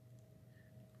light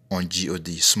on God,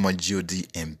 small God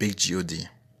and big God.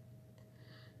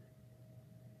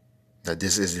 That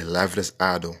this is a lifeless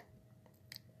idol,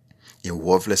 a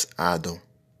worthless idol,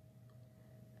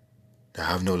 that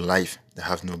have no life, that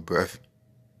have no breath,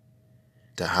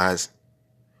 that has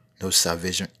no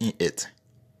salvation in it.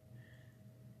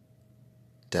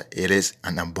 that it is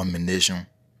an abomination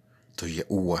to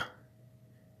YAHUWH,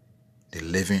 the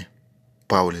living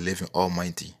power, the living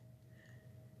Almighty.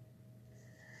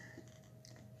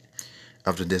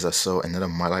 After this, I saw another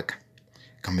Malach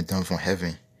coming down from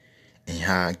heaven, and he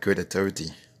had great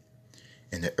authority,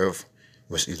 and the earth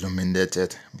was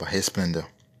illuminated by his splendor.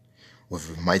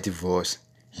 With a mighty voice,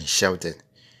 he shouted,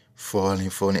 Falling,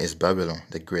 falling is Babylon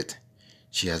the Great.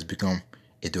 She has become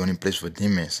a dwelling place for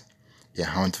demons, a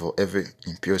haunt for every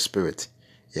impure spirit,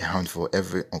 a haunt for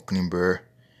every unclean bird,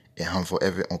 a haunt for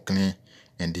every unclean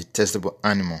and detestable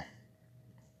animal.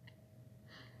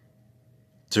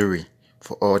 3.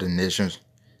 For all the nations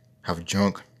have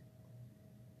drunk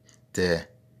the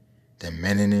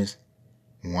madness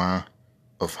wine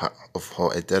of her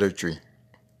adultery.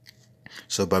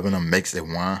 So Babylon makes a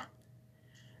wine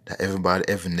that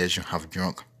every nation have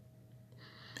drunk.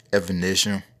 Every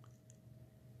nation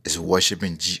is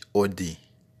worshiping God.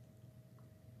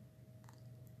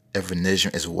 Every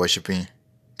nation is worshiping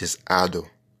this idol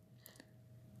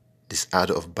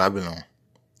of Babylon,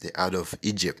 the idol of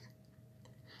Egypt,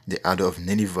 the idol of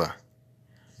Nineveh,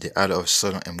 the idol of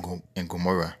Sodom and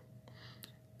Gomorrah,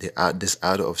 this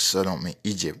idol of Sodom and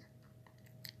Egypt.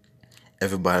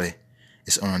 Everybody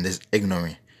is on this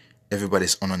ignorant. Everybody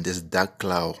is on this dark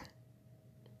cloud.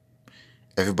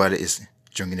 Everybody is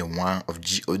drinking the wine of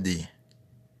God,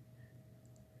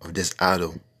 of this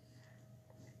idol.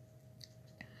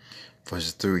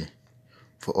 Verse 3.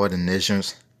 For all the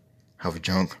nations have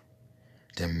drunk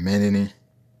the maddening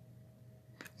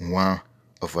wine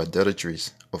of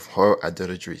adulteries, of her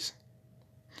adulteries.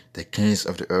 The kings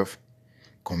of the earth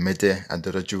committed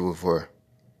adultery with her,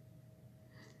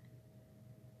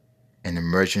 and the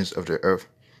merchants of the earth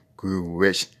grew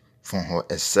rich from her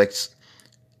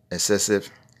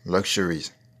excessive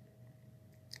luxuries.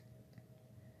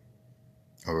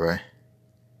 Alright?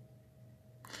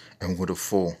 And with a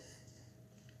 4.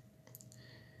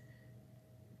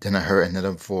 Then I heard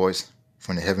another voice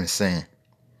from the heaven saying,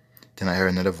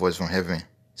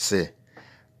 say,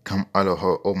 Come out of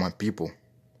her, O my people,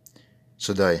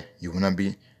 so that you will not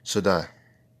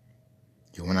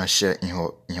share in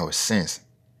her sins,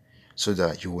 so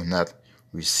that you will not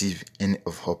receive any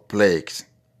of her plagues.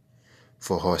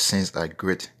 For her sins are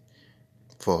great,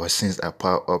 for her sins are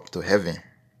piled up to heaven.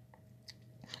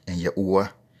 And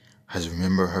YAHUWH has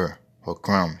remembered her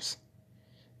crimes.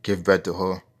 Give back to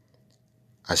her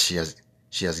as she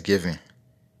has given.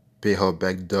 Pay her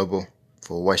back double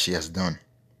for what she has done.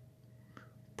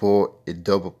 Pour a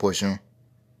double portion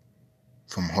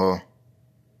from her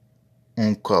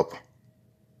own cup.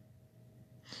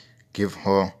 Give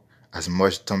her as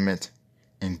much torment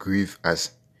and grief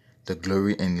as the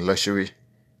glory and luxury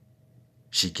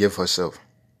she gave herself.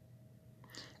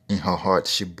 In her heart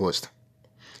she boasts,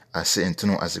 I sit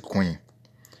enthroned as a queen.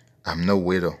 I am no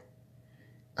widow.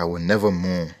 I will never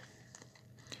mourn.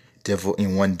 Therefore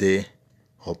in one day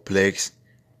her plagues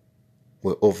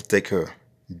will overtake her.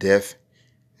 Death,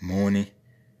 mourning,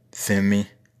 famine.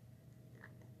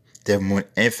 Death, mourning,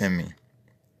 and famine.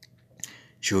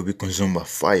 She will be consumed by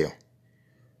fire.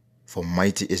 For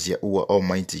mighty is YAHUWH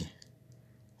Almighty,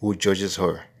 who judges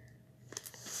her.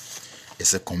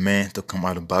 It's a command to come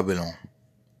out of Babylon.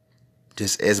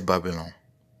 This is Babylon.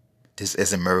 This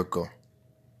is America.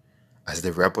 As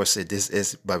the rapper said, this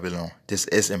is Babylon. This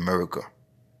is America.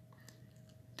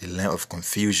 The land of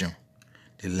confusion.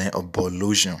 The land of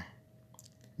delusion.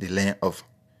 The land of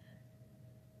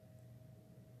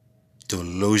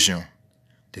delusion.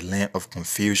 The land of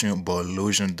confusion,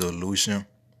 delusion.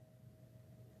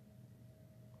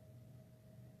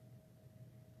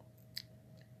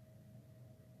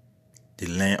 The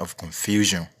land of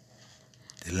confusion.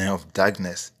 The land of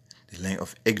darkness. The land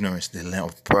of ignorance. The land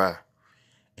of pride.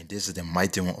 And this is the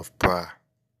mighty one of pride.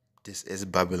 This is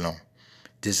Babylon.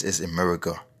 This is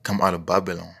America. Come out of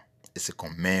Babylon. It's a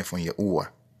command from YAHUWH.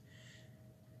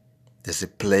 There's a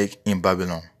plague in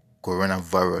Babylon.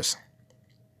 Coronavirus.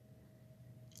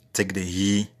 Take the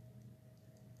heed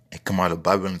and come out of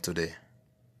Babylon today.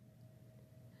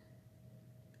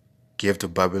 Give to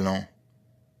Babylon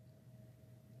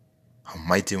her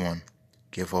mighty one.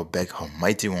 Give her back her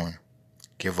mighty one.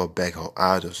 Give her back her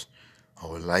idols,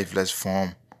 her lifeless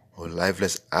form, her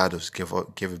lifeless idols.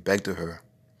 Give it back to her.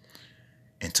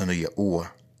 And turn to YAHUWH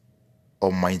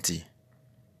Almighty.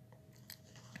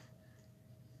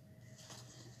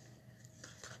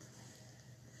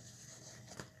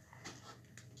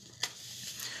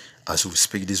 As we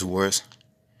speak these words,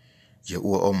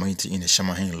 YAHUWH Almighty in the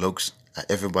Shamahin looks at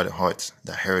everybody's hearts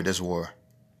that heard this word.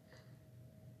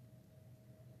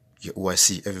 YAHUWH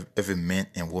see every man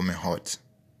and woman heart.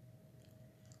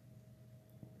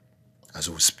 as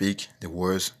we speak the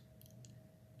words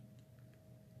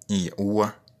in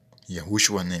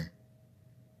YaHuWshuwa name.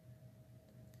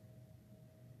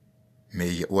 May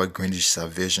YAHUWAH grant you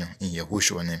salvation in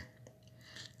YaHuWshuwa name.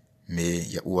 May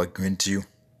YAHUWAH grant you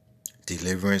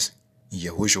deliverance in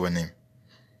YaHuWshuwa name.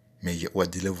 May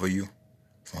YAHUWAH deliver you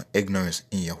from ignorance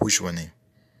in YaHuWshuwa name.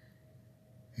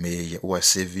 May YAHUWAH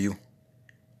save you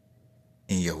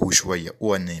in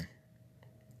YaHuWshuwa name.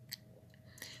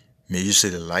 May you see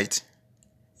the light.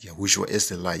 YaHuWshuwa is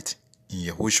the light in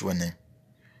YaHuWshuwa name.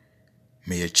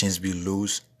 May your chains be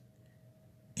loose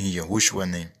in YaHuWshuwa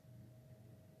name.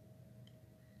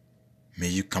 May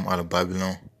you come out of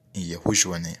Babylon in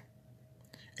YaHuWshuwa name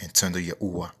and turn to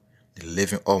YAHUWAH, the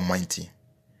living Almighty,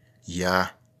 Yah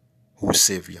who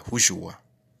saved YaHuWshuwa.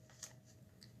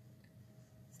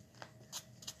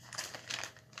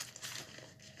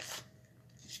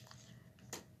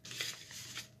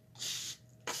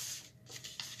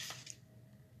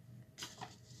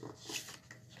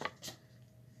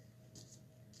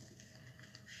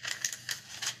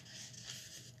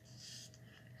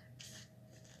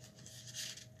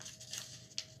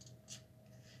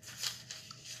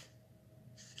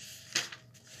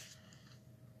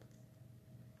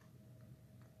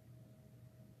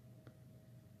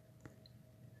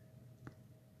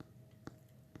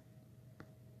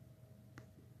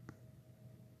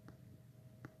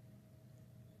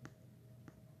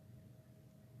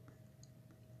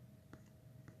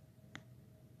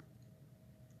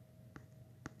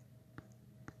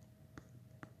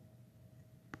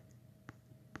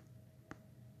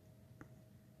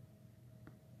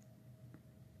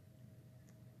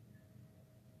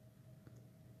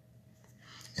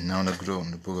 And now let's go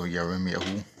in the book of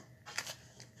YaHuWshuwa.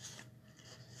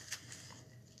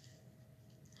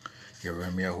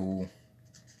 YaHuWshuwa.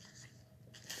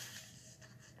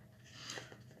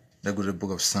 Let's go to the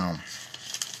book of Psalm.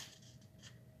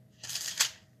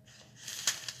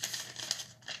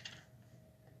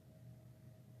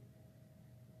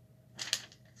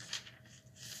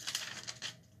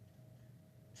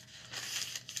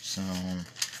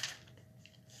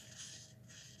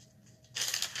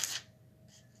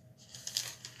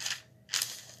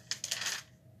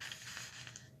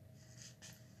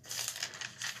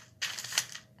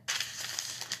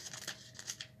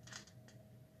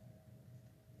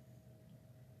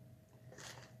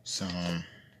 Psalm.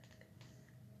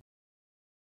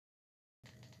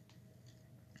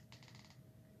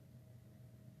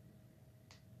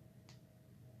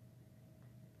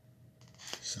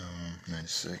 Psalm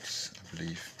 96, I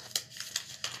believe.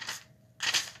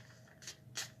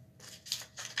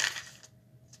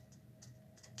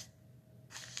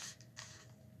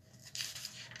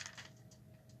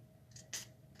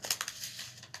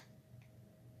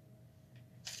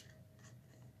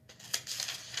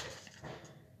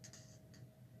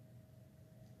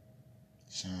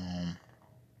 Psalm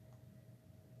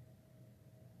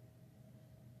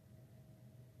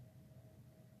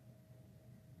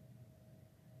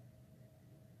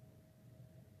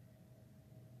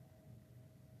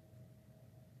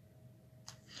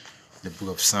the book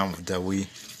of Psalm of David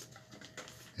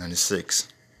 96.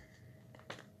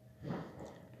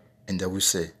 And David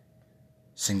said,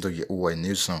 sing to YAHUWAH a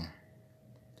new song.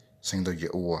 Sing to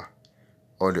YAHUWAH,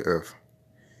 all the earth.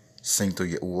 Sing to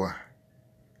YAHUWAH.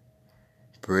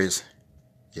 Praise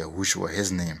YaHuWshuwa,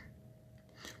 his name.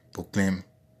 Proclaim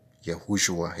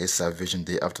YaHuWshuwa, his salvation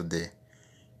day after day.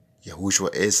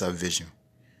 YaHuWshuwa is salvation.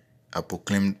 I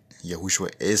proclaim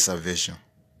YaHuWshuwa is salvation.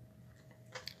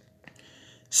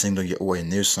 Sing to YAHUWAH a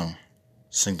new song.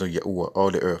 Sing to YAHUWAH,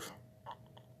 all the earth.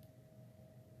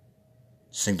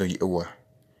 Sing to YAHUWAH.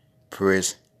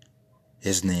 Praise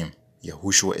his name.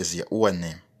 YaHuWshuwa is YAHUWAH's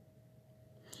name.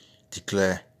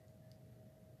 Declare,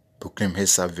 proclaim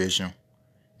his salvation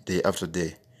day after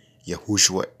day.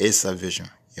 YaHuWshuwa is salvation.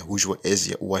 YaHuWshuwa is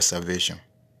YAHUWAH's salvation.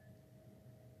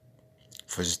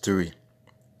 Verse 3.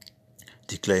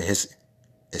 Declare his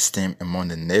esteem among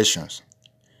the nations,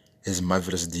 his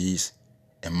marvelous deeds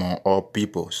among all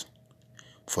peoples.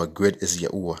 For great is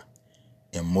YAHUWAH,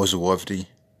 and most worthy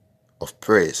of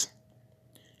praise.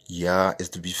 Yah is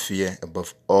to be feared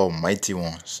above all mighty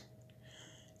ones.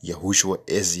 YaHuWshuwa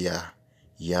is Yah.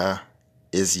 Yah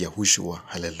is YaHuWshuwa.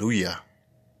 Hallelujah.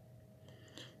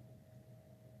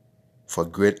 For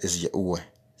great is YAHUWAH,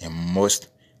 and most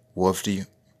worthy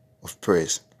of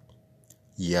praise.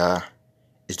 Yah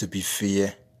is to be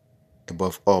feared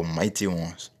above all mighty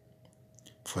ones.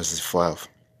 Verse 5.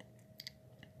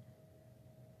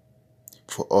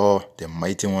 For all the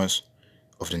mighty ones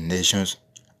of the nations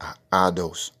are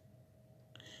idols,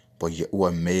 but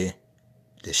YAHUWAH made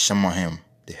the Shemahim,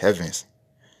 the heavens.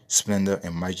 splendor,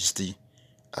 and majesty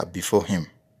are before him,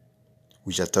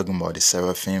 which are talking about the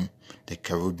seraphim, the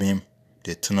cherubim,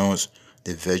 the thrones,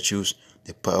 the virtues,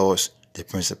 the powers, the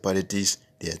principalities,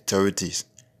 the authorities,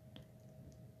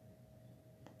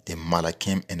 the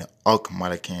malachim and the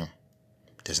archmalachim.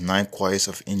 There's 9 choirs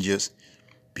of angels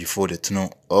before the throne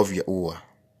of YaHuWah.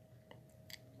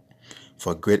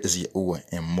 For great is YaHuWah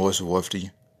and most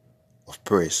worthy of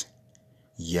praise.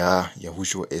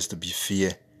 YaHuWshuwa is to be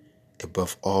feared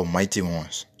above all mighty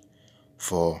ones.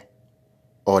 For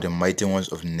all the mighty ones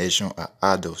of the nation are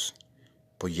idols,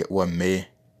 but YaHuWah made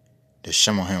the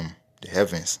Shemahim, the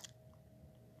heavens.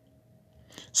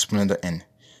 Splendor and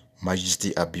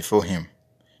majesty are before him.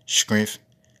 Strength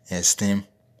and esteem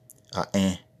are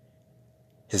in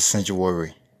his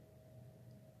sanctuary.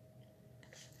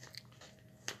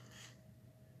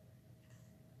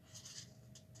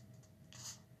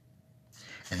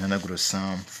 And then I go to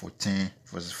Psalm 14,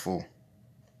 verse 4.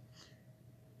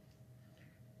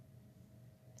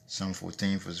 Psalm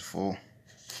 14, verse 4.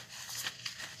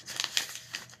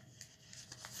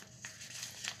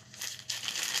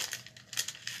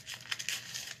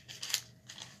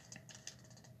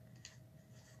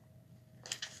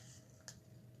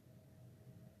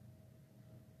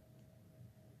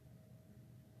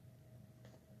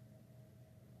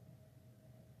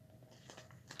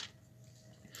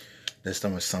 Let's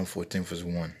start with Psalm 14, verse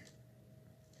 1.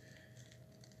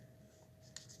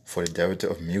 For the director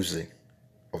of music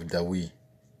of David,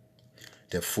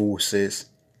 the fool says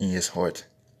in his heart,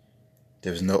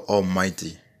 there is no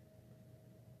Almighty.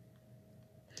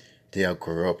 They are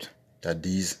corrupt, that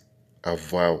these are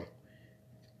vile.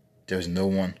 There is no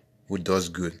one who does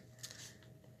good.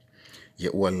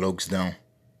 YaHuWah looks down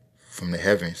from the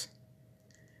heavens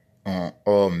on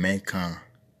all mankind.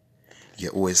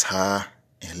 YaHuWah is high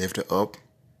and lifted up,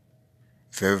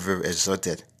 very, very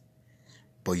exalted.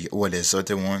 But YaHuWah, the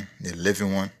exalted one, the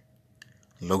living one,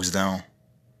 looks down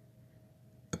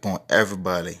upon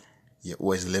everybody.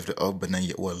 YaHuWah is lifted up, but then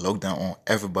YaHuWah looks down on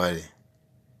everybody.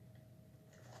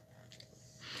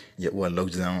 YaHuWah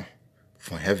looks down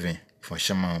from heaven, from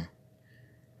Shemam,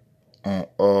 on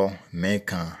all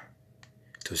mankind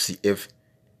to see if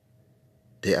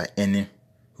there are any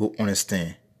who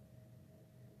understand,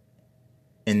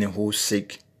 any who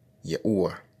seek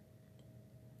YaHuWah.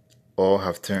 All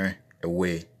have turned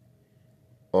away,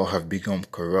 all have become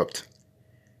corrupt.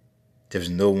 There is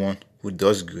no one who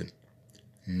does good,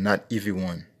 not even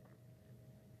one.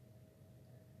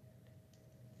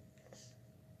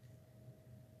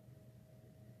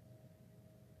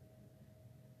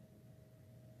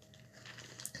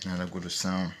 Now I go to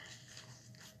Psalm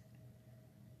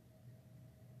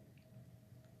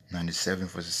 97,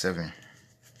 verse 7.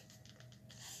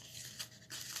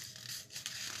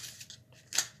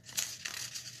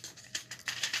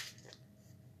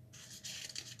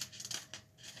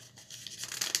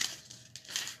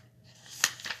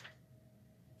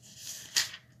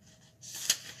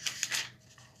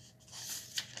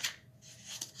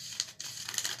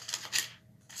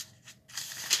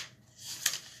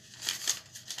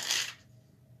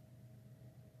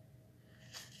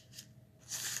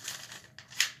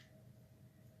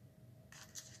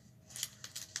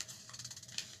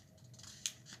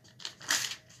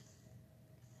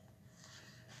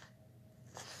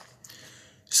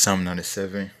 Psalm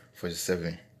 97, verse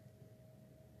 7.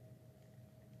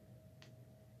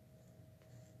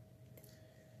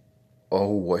 All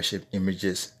who worship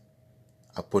images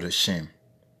are put to shame.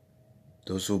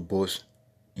 Those who boast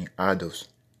in idols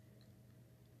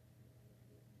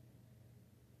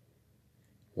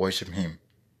worship him.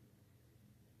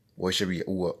 Worship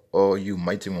YaHuWah, all you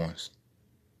mighty ones.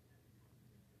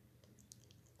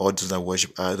 All those that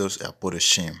worship idols are put to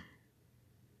shame.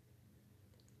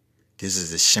 This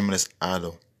is the shameless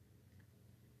idol.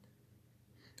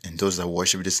 And those that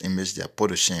worship this image, they are put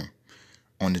to shame.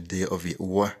 On the day of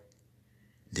YaHuWah,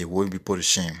 they will be put to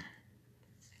shame.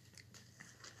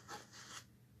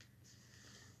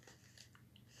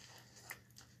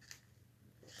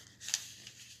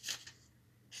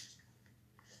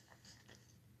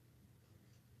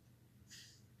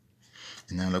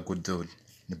 And now let's go to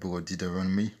the book of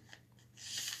Deuteronomy.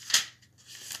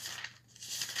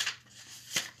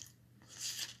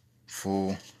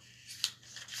 Four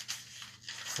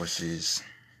verses.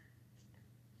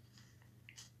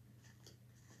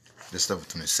 Let's start with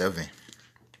 27.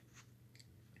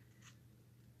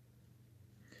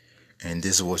 And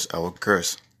this was our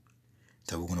curse,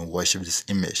 that we're going to worship this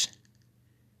image,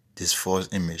 this false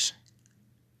image,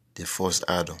 the false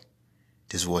idol.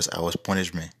 This was our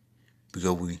punishment,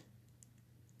 because we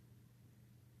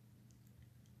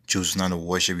choose not to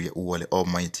worship YaHuWah the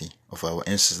Almighty of our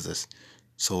ancestors.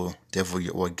 So therefore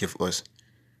YaHuWah give us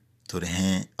to the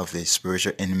hand of a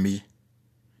spiritual enemy,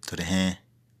 to the hand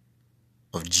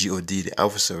of God the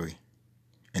adversary,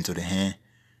 and to the hand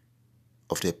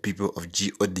of the people of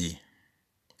God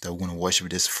that we're going to worship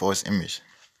this false image.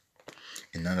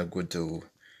 And now I go to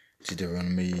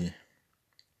Deuteronomy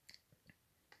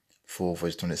 4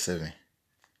 verse 27,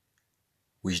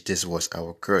 which this was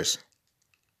our curse.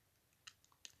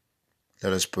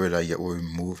 Let us pray that YaHuWah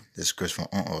remove this curse from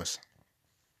on us.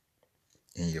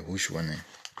 In YaHuWshuwa name.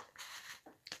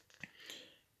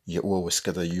 YaHuWah will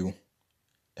scatter you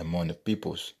among the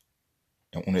peoples,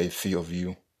 and only a few of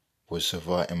you will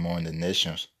survive among the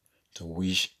nations, to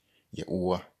which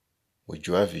YaHuWah will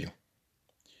drive you.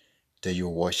 That you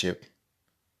worship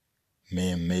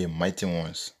man-made mighty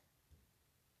ones,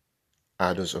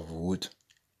 idols of wood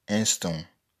and stone,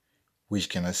 which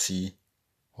cannot see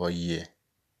or hear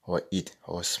or eat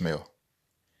or smell.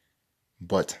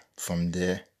 But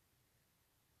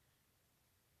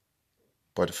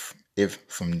if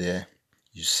from there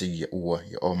you seek YaHuWah,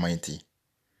 your Almighty,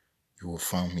 you will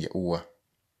find YaHuWah.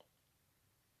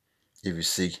 If you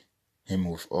seek Him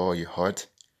with all your heart,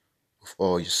 with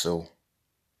all your soul.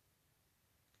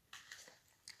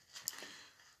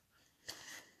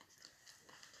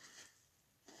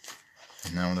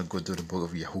 And now I'm going to go to the book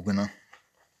of YaHuWah.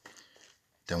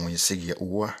 That when you seek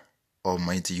YaHuWah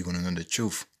Almighty, you're going to know the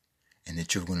truth, and the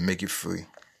truth is going to make you free.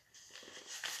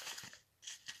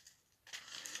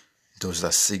 Those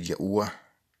that seek YaHuWah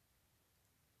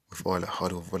with all their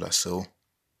heart, with all their soul,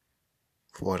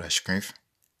 with all their strength,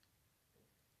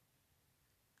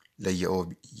 let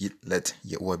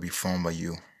YaHuWah be found by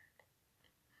you.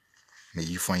 May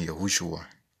you find YaHuWshuwa,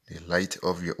 the light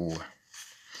of YaHuWah.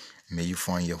 May you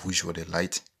find YaHuWshuwa, the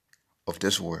light of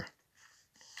this world.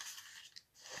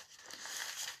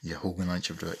 YaHuWah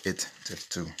chapter 8, verse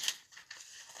 2.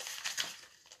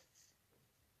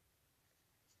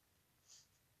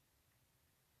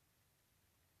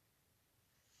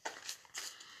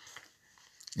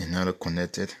 Another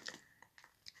connected.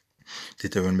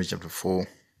 Deuteronomy chapter 4,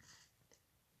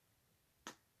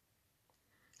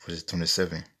 verse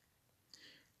 27.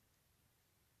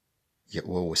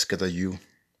 YaHuWah will scatter you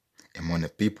among the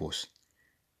peoples,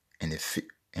 and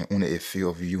only a few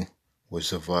of you will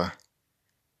survive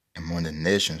among the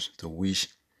nations, to which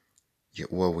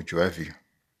YaHuWah will drive you.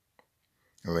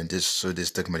 Alright, this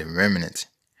is talking about the remnant.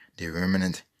 The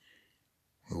remnant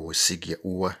who will seek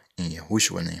YaHuWah in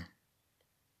YaHuWshuwa name.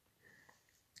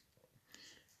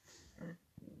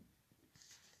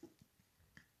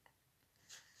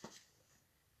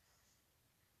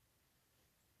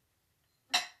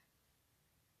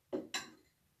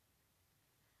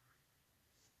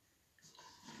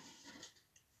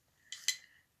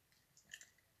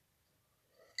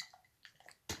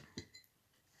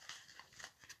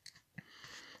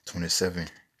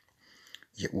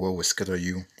 YaHuWah will scatter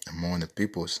you among the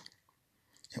peoples,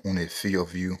 and only a few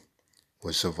of you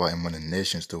will survive among the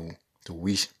nations, to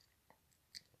which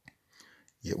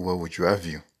YaHuWah will drive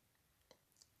you.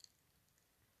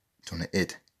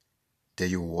 28. There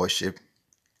you worship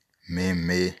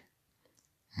man-made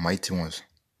mighty ones,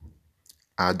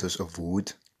 idols of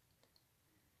wood,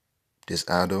 this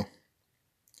idol,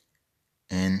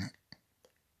 and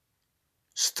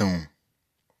stone.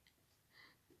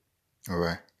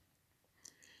 Alright.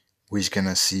 Which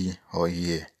cannot see or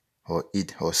hear or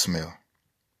eat or smell.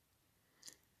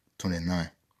 29.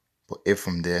 But if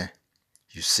from there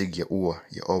you seek YaHuWah,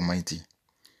 your Almighty,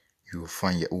 you will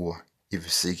find YaHuWah if you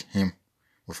seek Him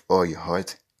with all your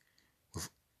heart, with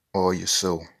all your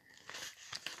soul.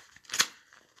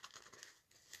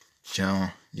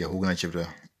 John, YaHuWah chapter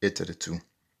 8:32.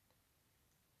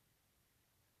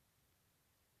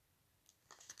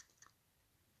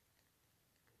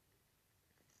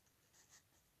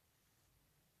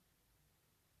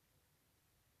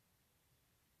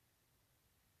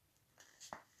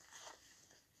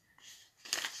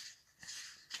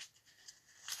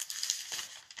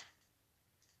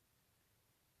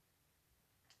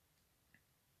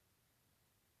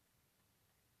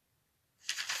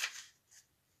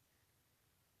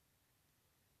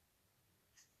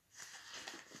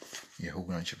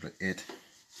 YaHuWah chapter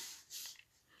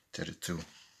 8:32.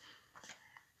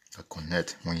 I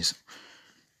connect when you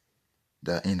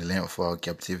that in the land of our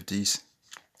captivities,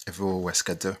 everywhere we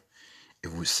scatter,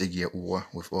 if we seek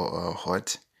YaHuWah with all our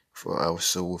heart, with all our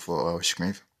soul, with all our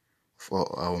strength, with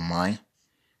all our mind,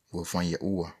 we'll find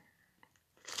YaHuWah.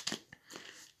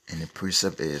 And the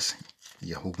precept is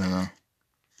YaHuWah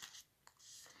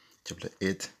chapter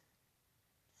 8,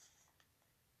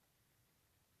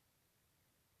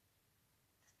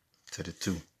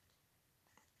 32.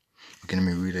 Okay, let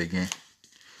me read it again.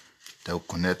 That will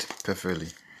connect perfectly.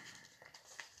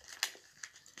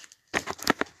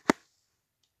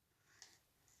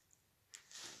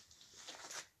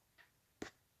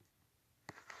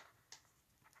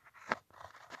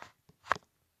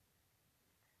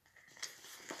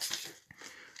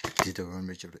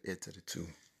 Deuteronomy chapter 8:32.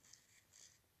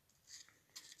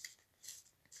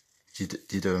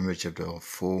 Deuteronomy chapter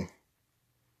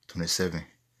 4:27.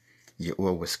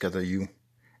 YAHUWH will scatter you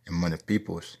among the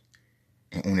peoples,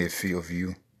 and only a few of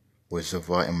you will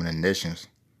survive among the nations,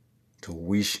 to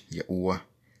which YAHUWH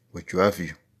will drive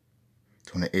you.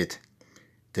 28.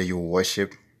 That you will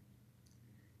worship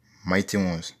mighty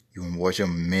ones. You will worship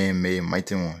man-made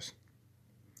mighty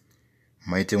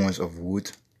ones of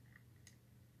wood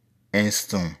and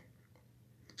stone.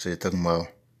 So you're talking about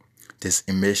this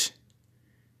image.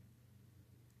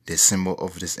 The symbol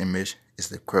of this image is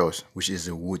the cross, which is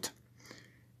the wood,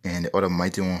 and the other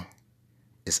mighty one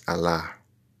is Allah,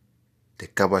 the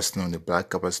Kaaba stone, the black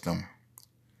Kaaba stone.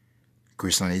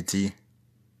 Christianity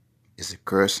is a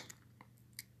curse.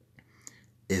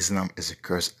 Islam is a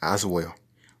curse as well.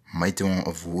 Mighty one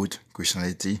of wood,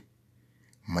 Christianity.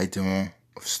 Mighty one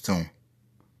of stone,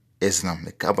 Islam,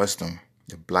 the Kaaba stone,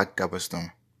 the black Kaaba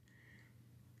stone.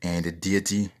 And the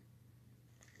deity,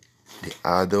 the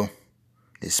idol,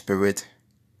 the spirit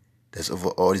that's over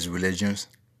all these religions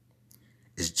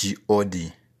is God.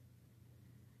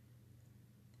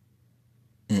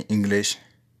 In English,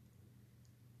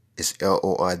 it's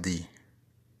Lord,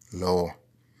 Lord.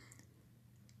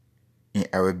 In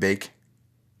Arabic,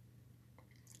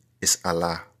 it's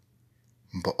Allah.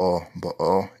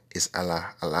 Baal is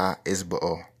Allah. Allah is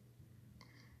Baal.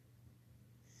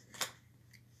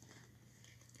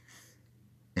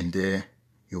 And there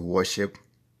you worship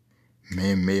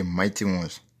man-made mighty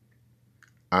ones,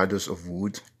 idols of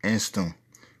wood and stone,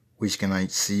 which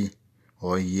cannot see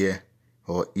or hear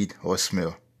or eat or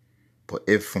smell. But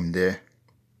if from there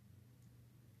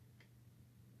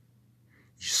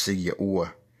you seek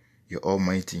YAHUWH, your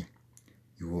Almighty,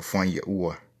 you will find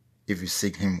YAHUWH. If you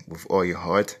seek Him with all your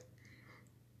heart,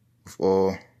 with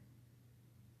all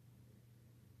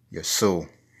your soul.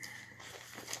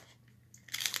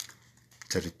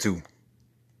 32.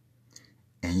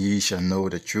 And ye shall know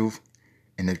the truth,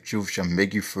 and the truth shall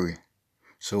make you free.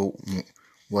 So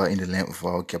while in the land of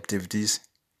our captivities,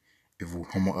 if we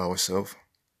humble ourselves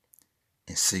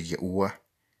and seek YAHUWH,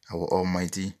 our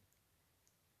Almighty,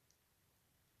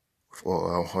 with all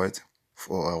our heart,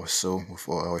 with all our soul, with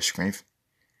all our strength,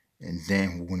 and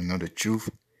then we're going to know the truth,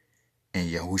 and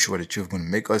YaHuWshuwa, the truth, going to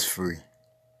make us free.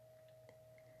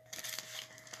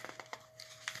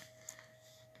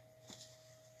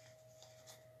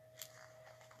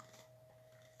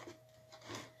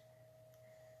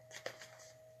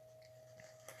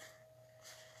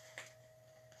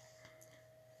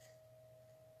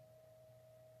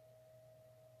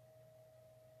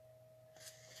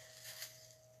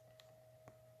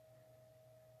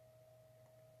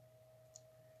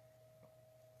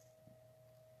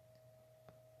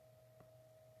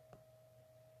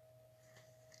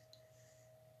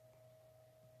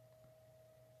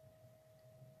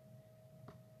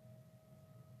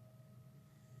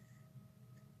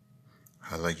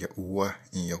 I like YAHUWH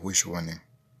in YaHuWshuwa name.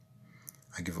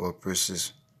 I give all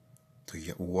praises to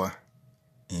YAHUWH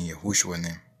in YaHuWshuwa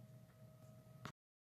name.